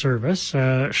of that service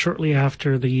shortly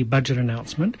after the budget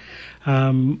announcement.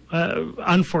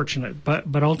 Unfortunate,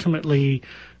 but ultimately,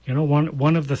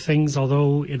 one of the things,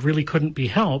 although it really couldn't be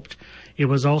helped, it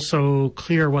was also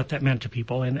clear what that meant to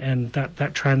people, and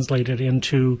that translated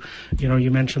into,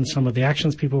 you mentioned some of the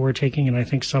actions people were taking, and I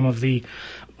think some of the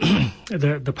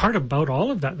the part about all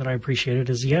of that I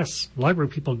appreciated is, yes, library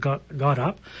people got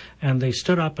up and they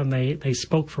stood up and they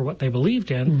spoke for what they believed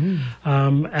in.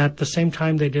 Mm-hmm. At the same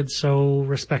time, they did so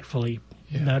respectfully.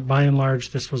 Yeah. That by and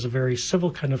large, this was a very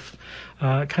civil kind of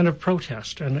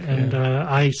protest, and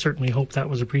I certainly hope that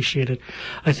was appreciated.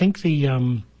 I think the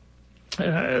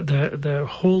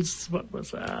holds, what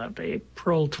was that,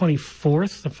 April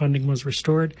 24th, the funding was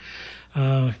restored.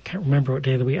 I can't remember what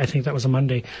day of the week. I think that was a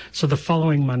Monday. So the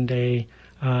following Monday,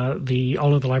 all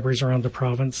of the libraries around the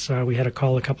province, we had a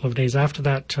call a couple of days after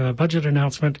that budget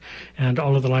announcement, and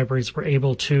all of the libraries were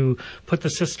able to put the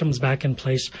systems back in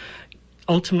place.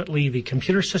 Ultimately, the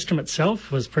computer system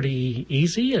itself was pretty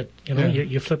easy.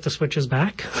 You flip the switches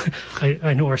back.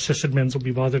 I know our sysadmins will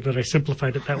be bothered that I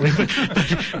simplified it that way,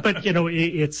 but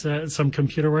it's some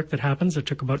computer work that happens. It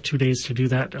took about 2 days to do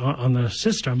that on the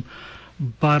system.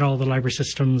 But all the library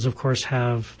systems, of course,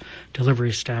 have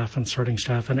delivery staff and sorting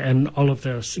staff, and all of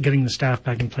this, getting the staff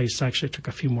back in place actually took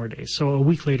a few more days. So a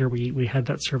week later, we had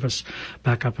that service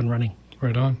back up and running.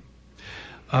 Right on.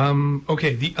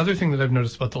 Okay, the other thing that I've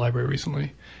noticed about the library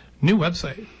recently, new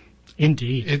website.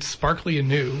 Indeed. It's sparkly and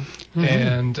new,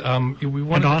 and we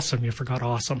want. And awesome. You forgot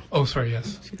awesome. Oh, sorry.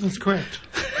 Yes, That's correct.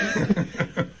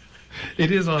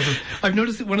 it is awesome. I've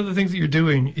noticed that one of the things that you're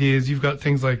doing is you've got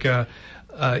things like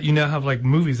you now have like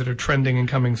movies that are trending and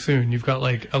coming soon. You've got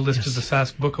like a list of the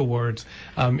Sask Book Awards.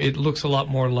 It looks a lot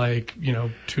more like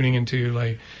tuning into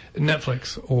like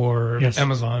Netflix or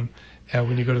Amazon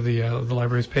when you go to the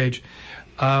library's page.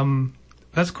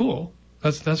 That's cool.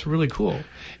 That's really cool.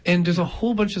 And there's a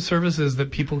whole bunch of services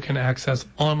that people can access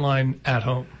online at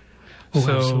home. Oh,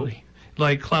 so, absolutely.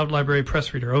 Like Cloud Library,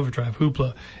 Press Reader, Overdrive,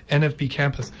 Hoopla, NFB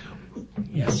Campus.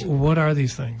 Yes. What are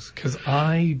these things? Because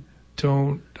I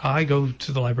go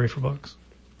to the library for books.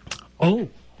 Oh,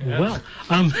 yeah. Well,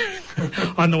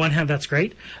 on the one hand, that's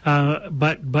great.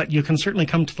 But you can certainly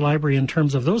come to the library in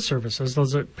terms of those services.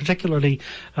 Those are particularly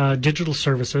digital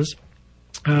services.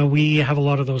 We have a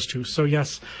lot of those too. So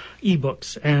yes,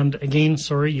 ebooks. And again,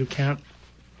 sorry, you can't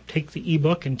take the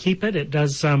ebook and keep it. It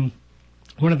does. One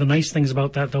of the nice things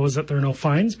about that, though, is that there are no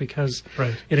fines because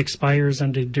it expires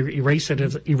and it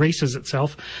erases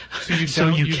itself. So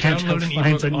you can't download an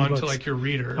ebook onto like your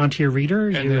reader. Onto your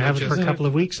reader, you have it for a couple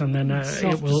of weeks, and then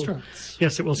it will.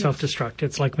 Yes, it will self-destruct.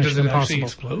 It's like Mission Impossible.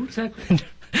 Does it actually explode? Exactly.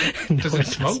 No, Does it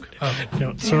smoke? Oh.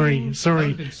 No, sorry.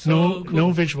 So cool.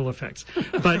 No visual effects.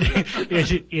 But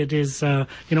it is,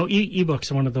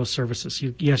 ebooks are one of those services.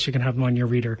 You can have them on your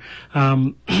reader.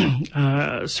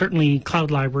 Certainly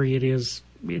Cloud Library, it is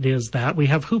that. We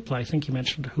have Hoopla. I think you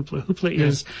mentioned Hoopla. Hoopla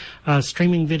is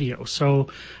streaming video. So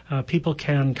people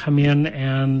can come in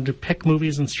and pick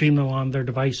movies and stream them on their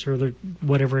device or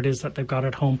whatever it is that they've got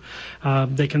at home.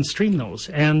 They can stream those.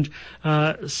 And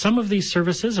some of these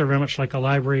services are very much like a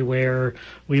library where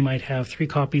we might have 3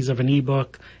 copies of an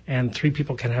ebook and 3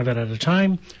 people can have it at a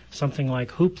time. Something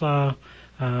like Hoopla.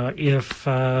 If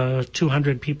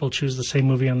 200 people choose the same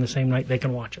movie on the same night, they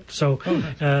can watch it. So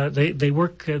they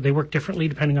work differently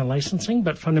depending on licensing,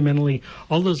 but fundamentally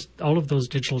all of those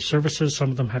digital services, some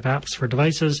of them have apps for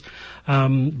devices,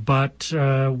 but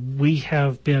we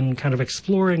have been kind of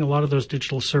exploring a lot of those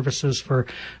digital services for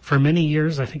many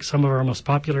years. I think some of our most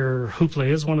popular, Hoopla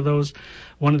is one of those.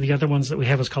 One of the other ones that we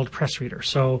have is called Press Reader.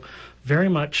 So very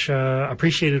much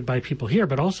appreciated by people here,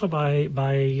 but also by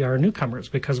our newcomers,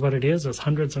 because what it is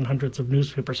hundreds and hundreds of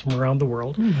newspapers from around the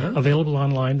world available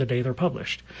online the day they're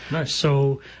published. Nice.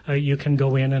 So you can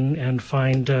go in and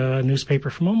find a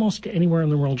newspaper from almost anywhere in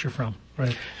the world you're from.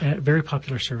 Right. Very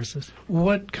popular services.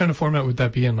 What kind of format would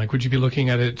that be in? Like, would you be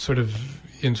looking at it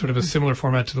in a similar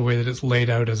format to the way that it's laid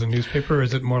out as a newspaper, or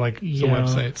is it more like the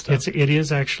website stuff? It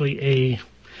is actually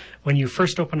when you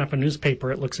first open up a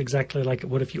newspaper, it looks exactly like it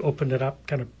would if you opened it up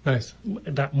kind of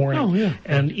that morning. Oh, yeah.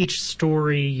 And each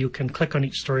story, you can click on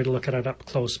each story to look at it up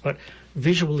close, but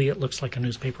visually it looks like a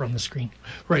newspaper on the screen.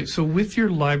 Right. So with your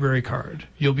library card,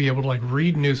 you'll be able to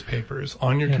read newspapers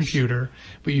on your computer,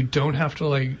 but you don't have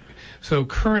to So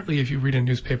currently, if you read a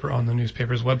newspaper on the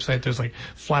newspaper's website, there's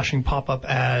flashing pop-up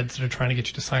ads that are trying to get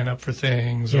you to sign up for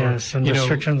things. Yes, and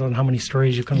restrictions on how many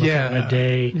stories you can look at in a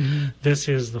day. Mm-hmm. This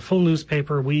is the full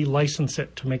newspaper. We license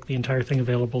it to make the entire thing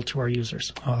available to our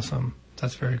users. Awesome.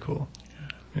 That's very cool.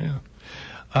 Yeah.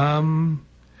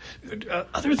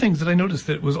 Other things that I noticed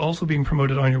that was also being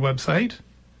promoted on your website.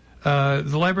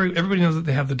 The library, everybody knows that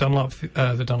they have the Dunlop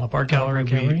Art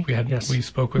Gallery. We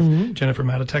spoke with Jennifer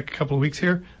Matatek a couple of weeks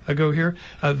ago here.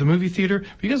 The movie theater.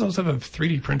 But you guys also have a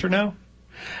 3D printer now?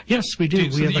 Yes, we do.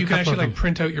 So that you can actually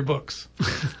print out your books.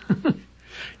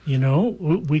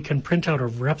 We can print out a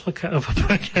replica of a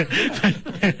book.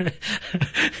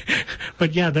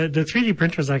 But yeah, the 3D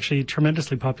printer is actually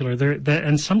tremendously popular.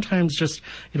 And sometimes just,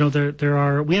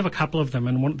 we have a couple of them,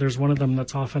 and there's one of them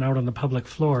that's often out on the public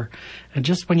floor. And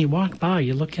just when you walk by,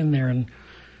 you look in there, and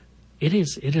it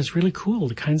is really cool,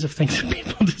 the kinds of things that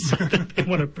people decide that they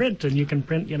want to print. And you can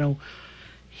print,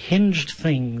 hinged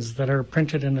things that are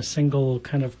printed in a single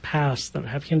kind of pass that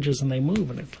have hinges and they move,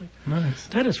 and it's like, nice.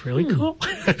 That is really cool.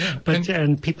 But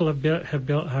and people have built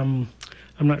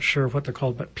I'm not sure what they're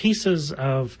called, but pieces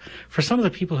of, for some of the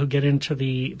people who get into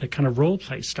the kind of role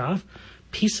play stuff,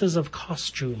 pieces of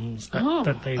costumes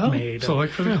that they've made. So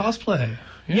for the cosplay.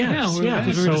 Yes, we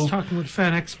were just talking with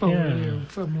Fan Expo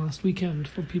from last weekend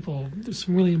for people. There's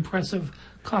some really impressive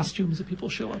costumes that people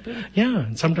show up in. Yeah,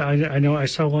 and sometimes I know I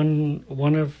saw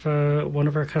one of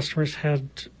our customers had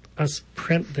us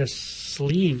print this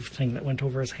sleeve thing that went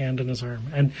over his hand and his arm,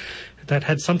 and that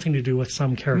had something to do with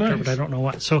some character, but I don't know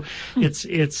what. So it's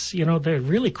they're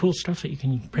really cool stuff that you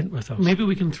can print with those. Maybe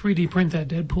we can 3D print that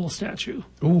Deadpool statue.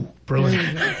 Ooh,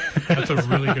 brilliant! That's a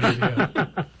really good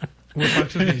idea. We'll talk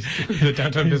to the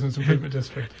Downtown Business Improvement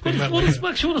District. We'll just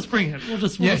bring it. We'll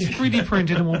just 3D print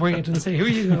it and we'll bring it and say, here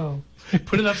you go.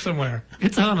 Put it up somewhere.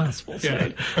 It's on us, we'll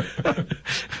say.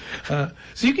 So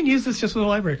you can use this just with a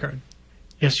library card.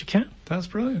 Yes, you can. That's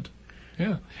brilliant.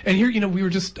 Yeah. And here, we were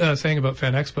just saying about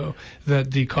Fan Expo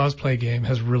that the cosplay game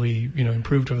has really,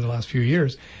 improved over the last few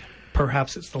years.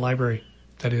 Perhaps it's the library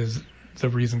that is the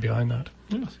reason behind that.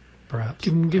 Yes. Perhaps.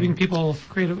 Giving people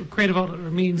creative outlet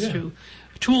or means to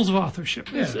tools of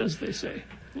authorship, as they say.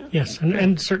 Yeah. Yes,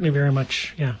 and certainly very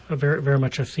much, very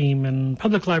much a theme in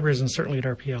public libraries and certainly at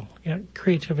RPL. Yeah,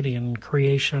 creativity and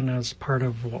creation as part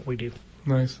of what we do.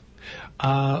 Nice.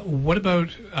 What about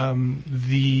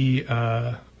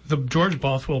the George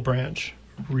Bothwell branch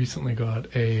recently got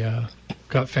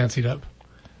fancied up,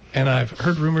 and I've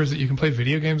heard rumors that you can play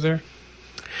video games there.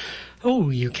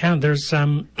 Oh, you can. There's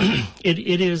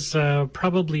it is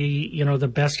probably the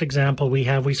best example we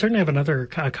have. We certainly have a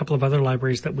couple of other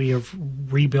libraries that we have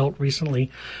rebuilt recently.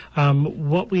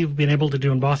 What we've been able to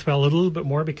do in Bothwell a little bit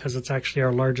more because it's actually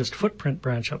our largest footprint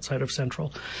branch outside of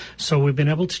Central. So we've been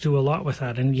able to do a lot with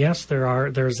that. And yes,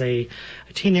 there's a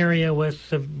teen area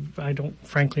with I don't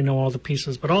frankly know all the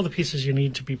pieces, but all the pieces you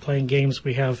need to be playing games.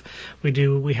 We have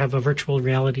a virtual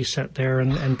reality set there,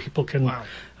 and people can. Wow.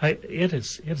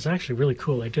 It's actually really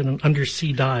cool. I did an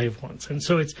undersea dive once, and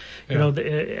so it's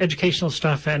the educational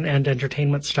stuff and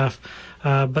entertainment stuff.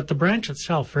 But the branch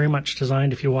itself, very much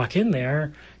designed. If you walk in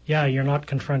there, you're not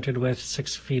confronted with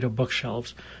 6 feet of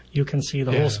bookshelves. You can see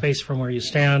the whole space from where you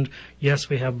stand. Yes,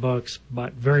 we have books,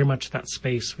 but very much that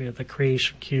space. We have the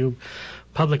Creation Cube,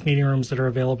 public meeting rooms that are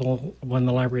available when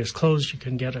the library is closed. You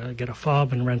can get a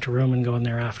fob and rent a room and go in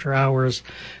there after hours.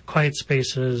 Quiet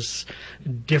spaces,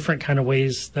 different kind of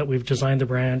ways that we've designed the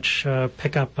branch.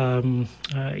 Pick up,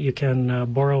 you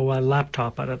can borrow a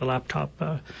laptop out of the laptop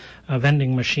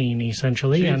vending machine,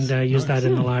 essentially, and use that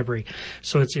in the library.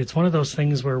 So it's one of those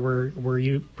things where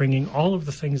we're bringing all of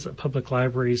the things that public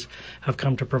libraries have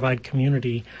come to provide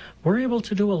community. We're able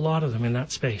to do a lot of them in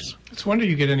that space. It's a wonder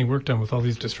you get any work done with all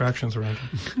these distractions around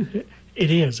you. It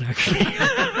is, actually.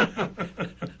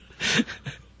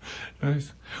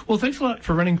 Nice. Well, thanks a lot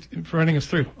for running us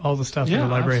through all the stuff that the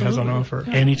library has on offer.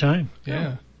 Anytime.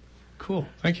 Yeah. Cool.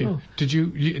 Thank you. Oh. Did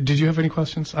you have any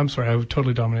questions? I'm sorry, I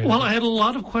totally dominated. Well, I had a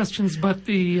lot of questions, but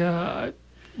I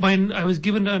was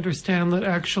given to understand that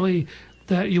actually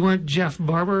that you weren't Jeff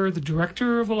Barber, the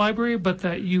director of the library, but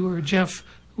that you were Jeff,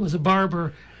 who was a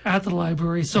barber at the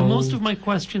library. So most of my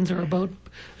questions are about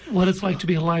what it's like to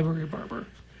be a library barber.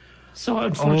 So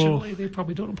unfortunately, they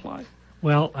probably don't apply.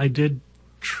 Well, I did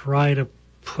try to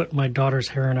put my daughter's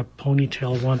hair in a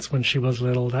ponytail once when she was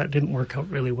little. That didn't work out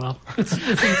really well. It's a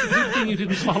good thing you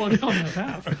didn't follow down that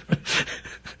path.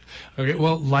 Okay,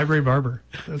 well, library barber.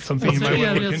 That's something you might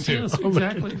want to look into. Yes,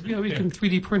 exactly. We can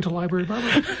 3D print a library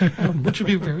barber, which would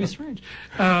be very strange.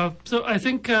 So I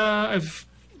think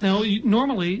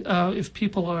normally, if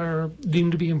people are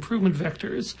deemed to be improvement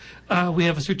vectors, we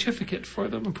have a certificate for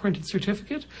them, a printed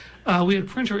certificate. We had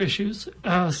printer issues,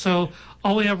 so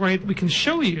all we have we can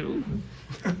show you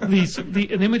an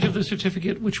image of the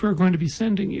certificate, which we're going to be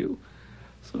sending you.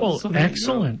 So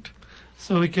excellent.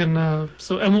 So we can, and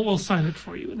we'll sign it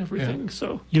for you and everything. Yeah.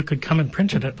 So you could come and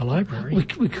print it at the library.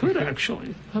 We could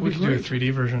actually. We could do a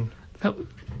 3D version. That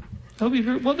would be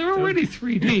very, well. They're already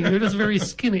 3D. They're just very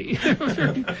skinny.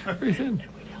 very, very thin.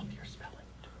 And we'd help your spelling.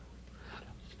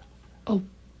 Oh,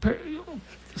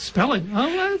 spelling.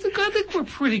 Oh, I think we're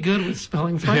pretty good with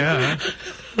spelling. Frankly.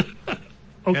 Yeah.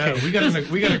 Okay.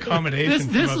 Yeah, we got accommodations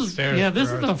from upstairs.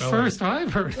 This is the first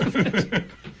I've heard of it.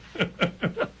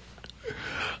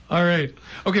 All right.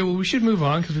 Okay, well, we should move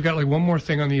on because we've got one more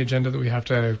thing on the agenda that we have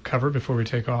to cover before we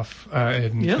take off.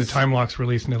 And the time lock's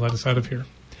released and they let us out of here.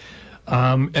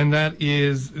 And that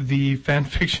is the fan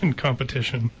fiction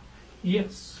competition.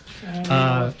 Yes.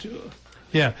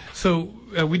 Yeah. So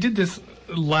we did this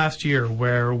last year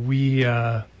where we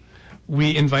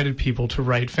invited people to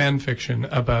write fan fiction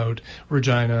about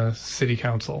Regina City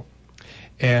Council.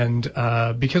 And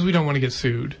because we don't want to get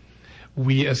sued,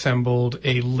 we assembled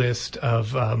a list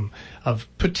of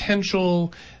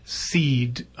potential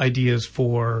seed ideas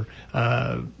for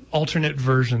alternate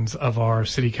versions of our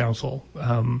city council,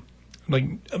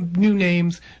 new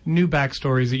names, new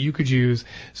backstories that you could use,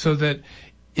 so that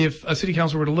if a city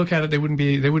council were to look at it, they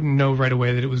wouldn't know right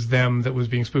away that it was them that was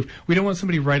being spoofed. We don't want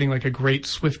somebody writing like a great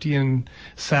Swiftian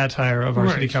satire of our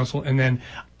city council and then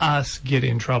us get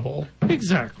in trouble.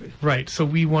 Exactly. Right. So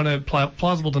we want a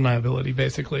plausible deniability,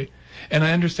 basically. And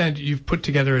I understand you've put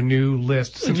together a new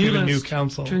list since we have a new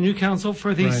council. To a new council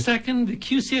for the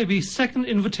QCIB second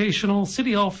invitational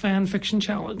City Hall Fan Fiction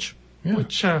Challenge.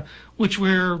 Yeah. Which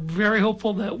we're very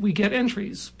hopeful that we get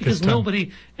entries because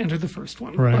nobody entered the first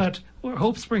one. Right. But our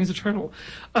hope springs eternal.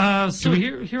 Do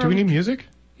we need music?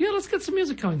 Yeah, let's get some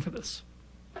music going for this.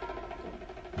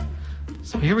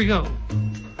 So here we go.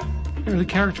 Here are the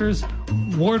characters.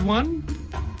 Ward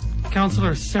 1,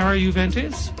 Councillor Sarah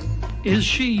Juventes. Is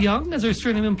she young, as her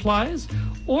surname implies,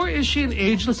 or is she an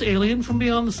ageless alien from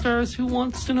beyond the stars who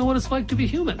wants to know what it's like to be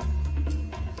human?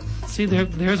 See,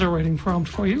 there's a writing prompt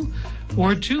for you.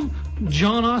 Ward 2,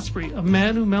 John Osprey, a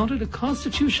man who mounted a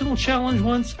constitutional challenge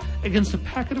once against a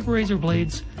packet of razor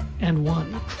blades and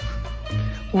won.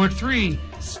 Ward 3,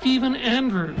 Stephen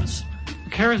Andrews, a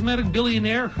charismatic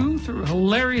billionaire who, through a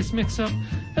hilarious mix-up,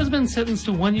 has been sentenced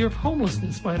to 1 year of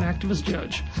homelessness by an activist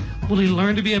judge. Will he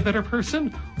learn to be a better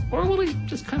person, or will he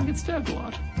just kind of get stabbed a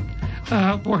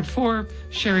lot? Ward 4,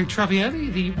 Sherry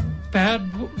Traviati, the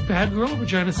bad girl of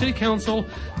Regina City Council,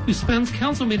 who spends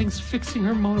council meetings fixing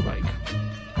her motorbike.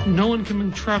 No one can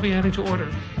bring Traviati to order,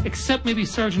 except maybe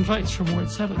Sergeant Vice from Ward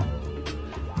 7.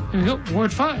 There we go.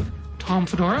 Ward 5, Tom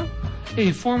Fedora,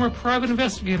 a former private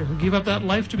investigator who gave up that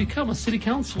life to become a city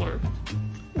councillor.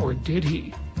 Or did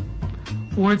he?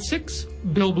 Ward 6,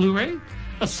 Bill Blu-ray,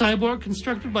 a cyborg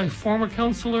constructed by former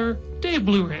councillor Dave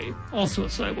Blu-ray, also a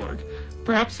cyborg.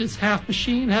 Perhaps his half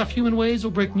machine, half human ways will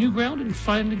break new ground in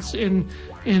findings in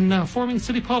forming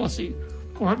city policy.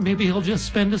 Or maybe he'll just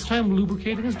spend his time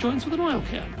lubricating his joints with an oil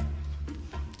can.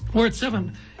 Ward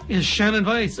 7 is Shannon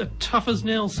Weiss, a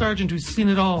tough-as-nails sergeant who's seen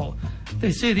it all.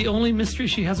 They say the only mystery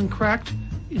she hasn't cracked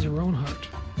is her own heart.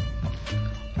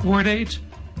 Ward 8,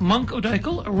 Monk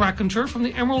O'Deichel, a raconteur from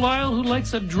the Emerald Isle who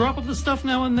likes a drop of the stuff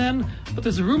now and then, but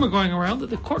there's a rumor going around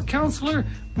that the court councillor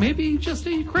may be just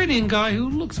a Ukrainian guy who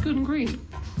looks good and green.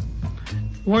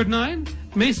 Ward 9,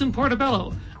 Mason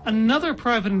Portobello, another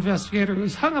private investigator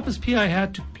who's hung up his PI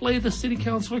hat to play the city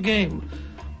councillor game.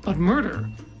 But murder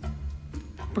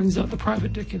brings out the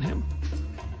private dick in him.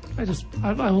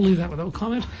 I will leave that without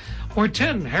comment. Ward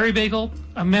 10, Harry Bagel,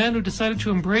 a man who decided to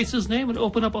embrace his name and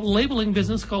open up a labeling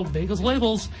business called Bagel's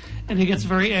Labels, and he gets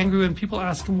very angry when people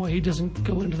ask him why he doesn't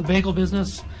go into the bagel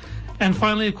business. And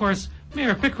finally, of course,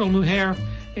 Mayor Pickerel Mujer,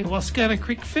 a Wascana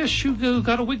Creek fish who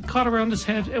got a wig caught around his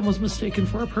head and was mistaken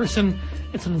for a person.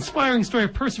 It's an inspiring story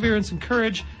of perseverance and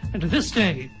courage, and to this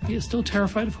day, he is still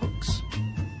terrified of hooks.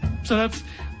 So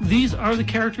these are the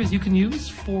characters you can use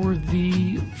for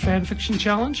the fan fiction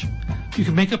challenge. You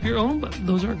can make up your own, but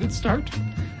those are a good start.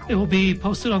 It will be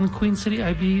posted on the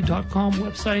QueenCityIB.com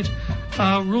website.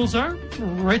 Rules are,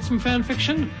 write some fan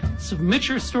fiction, submit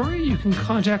your story. You can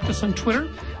contact us on Twitter,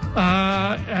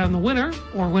 and the winner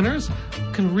or winners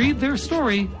can read their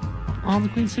story on the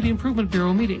Queen City Improvement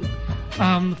Bureau meeting.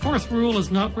 The fourth rule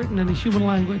is not written in a human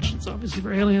language. It's obviously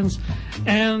for aliens.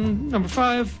 And number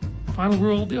 5, final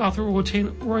rule, the author will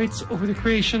retain rights over the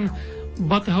creation,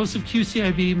 but the hosts of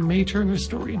QCIB may turn their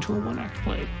story into a one-act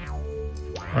play.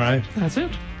 All right. That's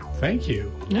it. Thank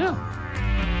you. Yeah.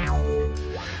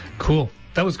 Cool.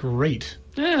 That was great.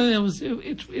 Yeah, it was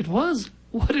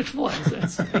what it was,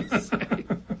 as they say.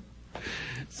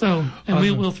 So, and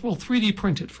awesome. we'll 3D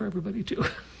print it for everybody too.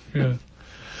 Yeah.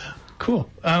 Cool.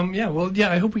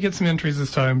 I hope we get some entries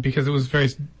this time because it was very,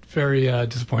 very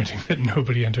disappointing that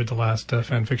nobody entered the last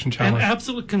fan fiction challenge. And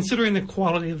absolutely, considering the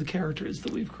quality of the characters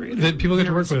that we've created, that people get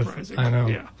to work with. I know.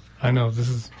 Yeah. I know. This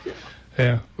is.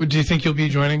 Yeah. Do you think you'll be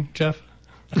joining, Jeff?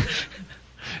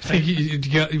 Think you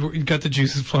got the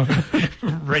juices flowing,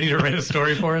 ready to write a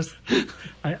story for us?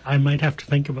 I might have to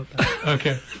think about that.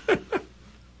 Okay.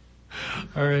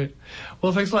 All right.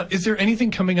 Well, thanks a lot. Is there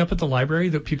anything coming up at the library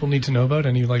that people need to know about?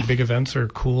 Any big events or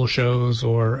cool shows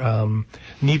or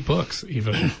neat books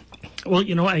even?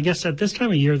 Well, I guess at this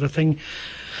time of year, the thing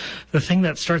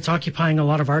that starts occupying a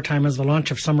lot of our time is the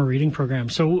launch of summer reading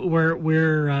programs. So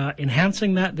we're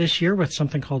enhancing that this year with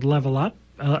something called Level Up,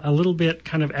 a little bit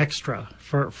kind of extra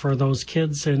for those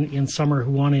kids in summer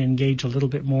who want to engage a little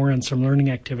bit more in some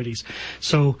learning activities.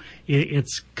 So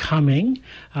it's coming,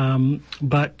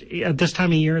 but at this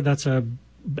time of year, that's a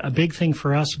big thing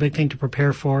for us, a big thing to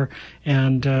prepare for,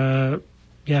 and an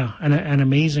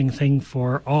amazing thing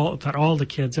for all the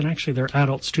kids, and actually there are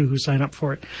adults too who sign up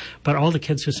for it, but all the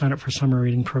kids who sign up for summer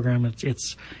reading program,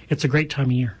 it's a great time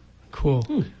of year.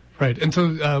 Cool. Right. And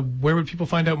so where would people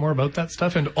find out more about that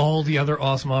stuff and all the other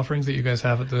awesome offerings that you guys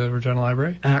have at the Regina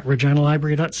Library? At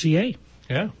reginalibrary.ca.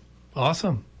 Yeah.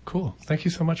 Awesome. Cool. Thank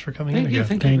you so much for coming in again.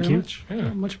 Thank you very much.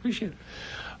 Yeah. Much appreciated.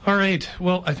 All right.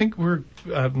 Well, I think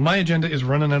my agenda is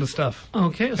running out of stuff.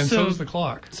 Okay. And so is the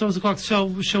clock. So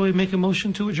shall we make a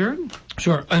motion to adjourn?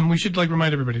 Sure. And we should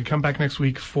remind everybody to come back next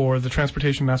week for the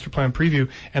Transportation Master Plan preview.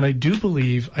 And I do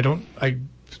believe, I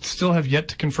still have yet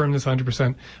to confirm this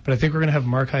 100%, but I think we're going to have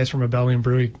Mark Heiss from Rebellion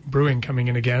Brewing coming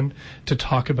in again to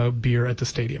talk about beer at the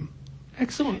stadium.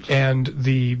 Excellent. And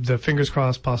the fingers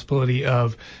crossed possibility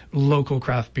of local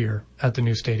craft beer at the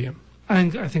new stadium. I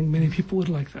think many people would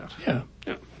like that. Yeah.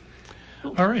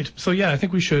 All right. So, I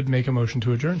think we should make a motion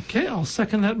to adjourn. Okay, I'll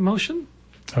second that motion.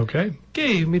 Okay.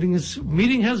 Okay, meeting has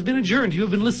been adjourned. You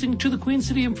have been listening to the Queen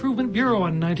City Improvement Bureau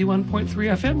on 91.3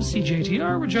 FM,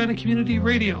 CJTR, Regina Community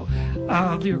Radio.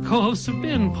 Your co-hosts have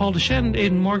been Paul Deschênes and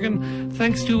Aidan Morgan.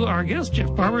 Thanks to our guest,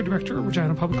 Jeff Barber, Director of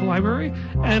Regina Public Library,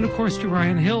 and, of course, to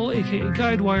Ryan Hill, a.k.a.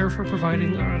 Guidewire, for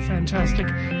providing our fantastic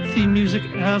theme music,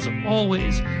 as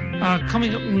always.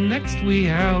 Coming up next, we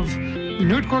have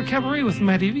Nerdcore Cabaret with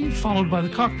Matt Evie, followed by The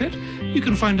Cockpit. You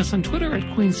can find us on Twitter at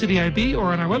Queen City IB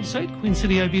or on our website,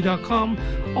 queencityib.com.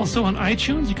 Also on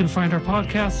iTunes, you can find our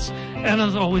podcasts. And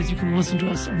as always, you can listen to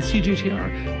us on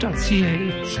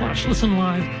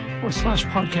cjtr.ca/listenlive or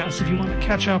 /podcast if you want to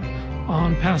catch up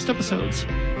on past episodes.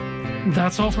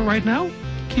 That's all for right now.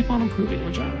 Keep on improving,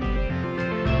 Regina.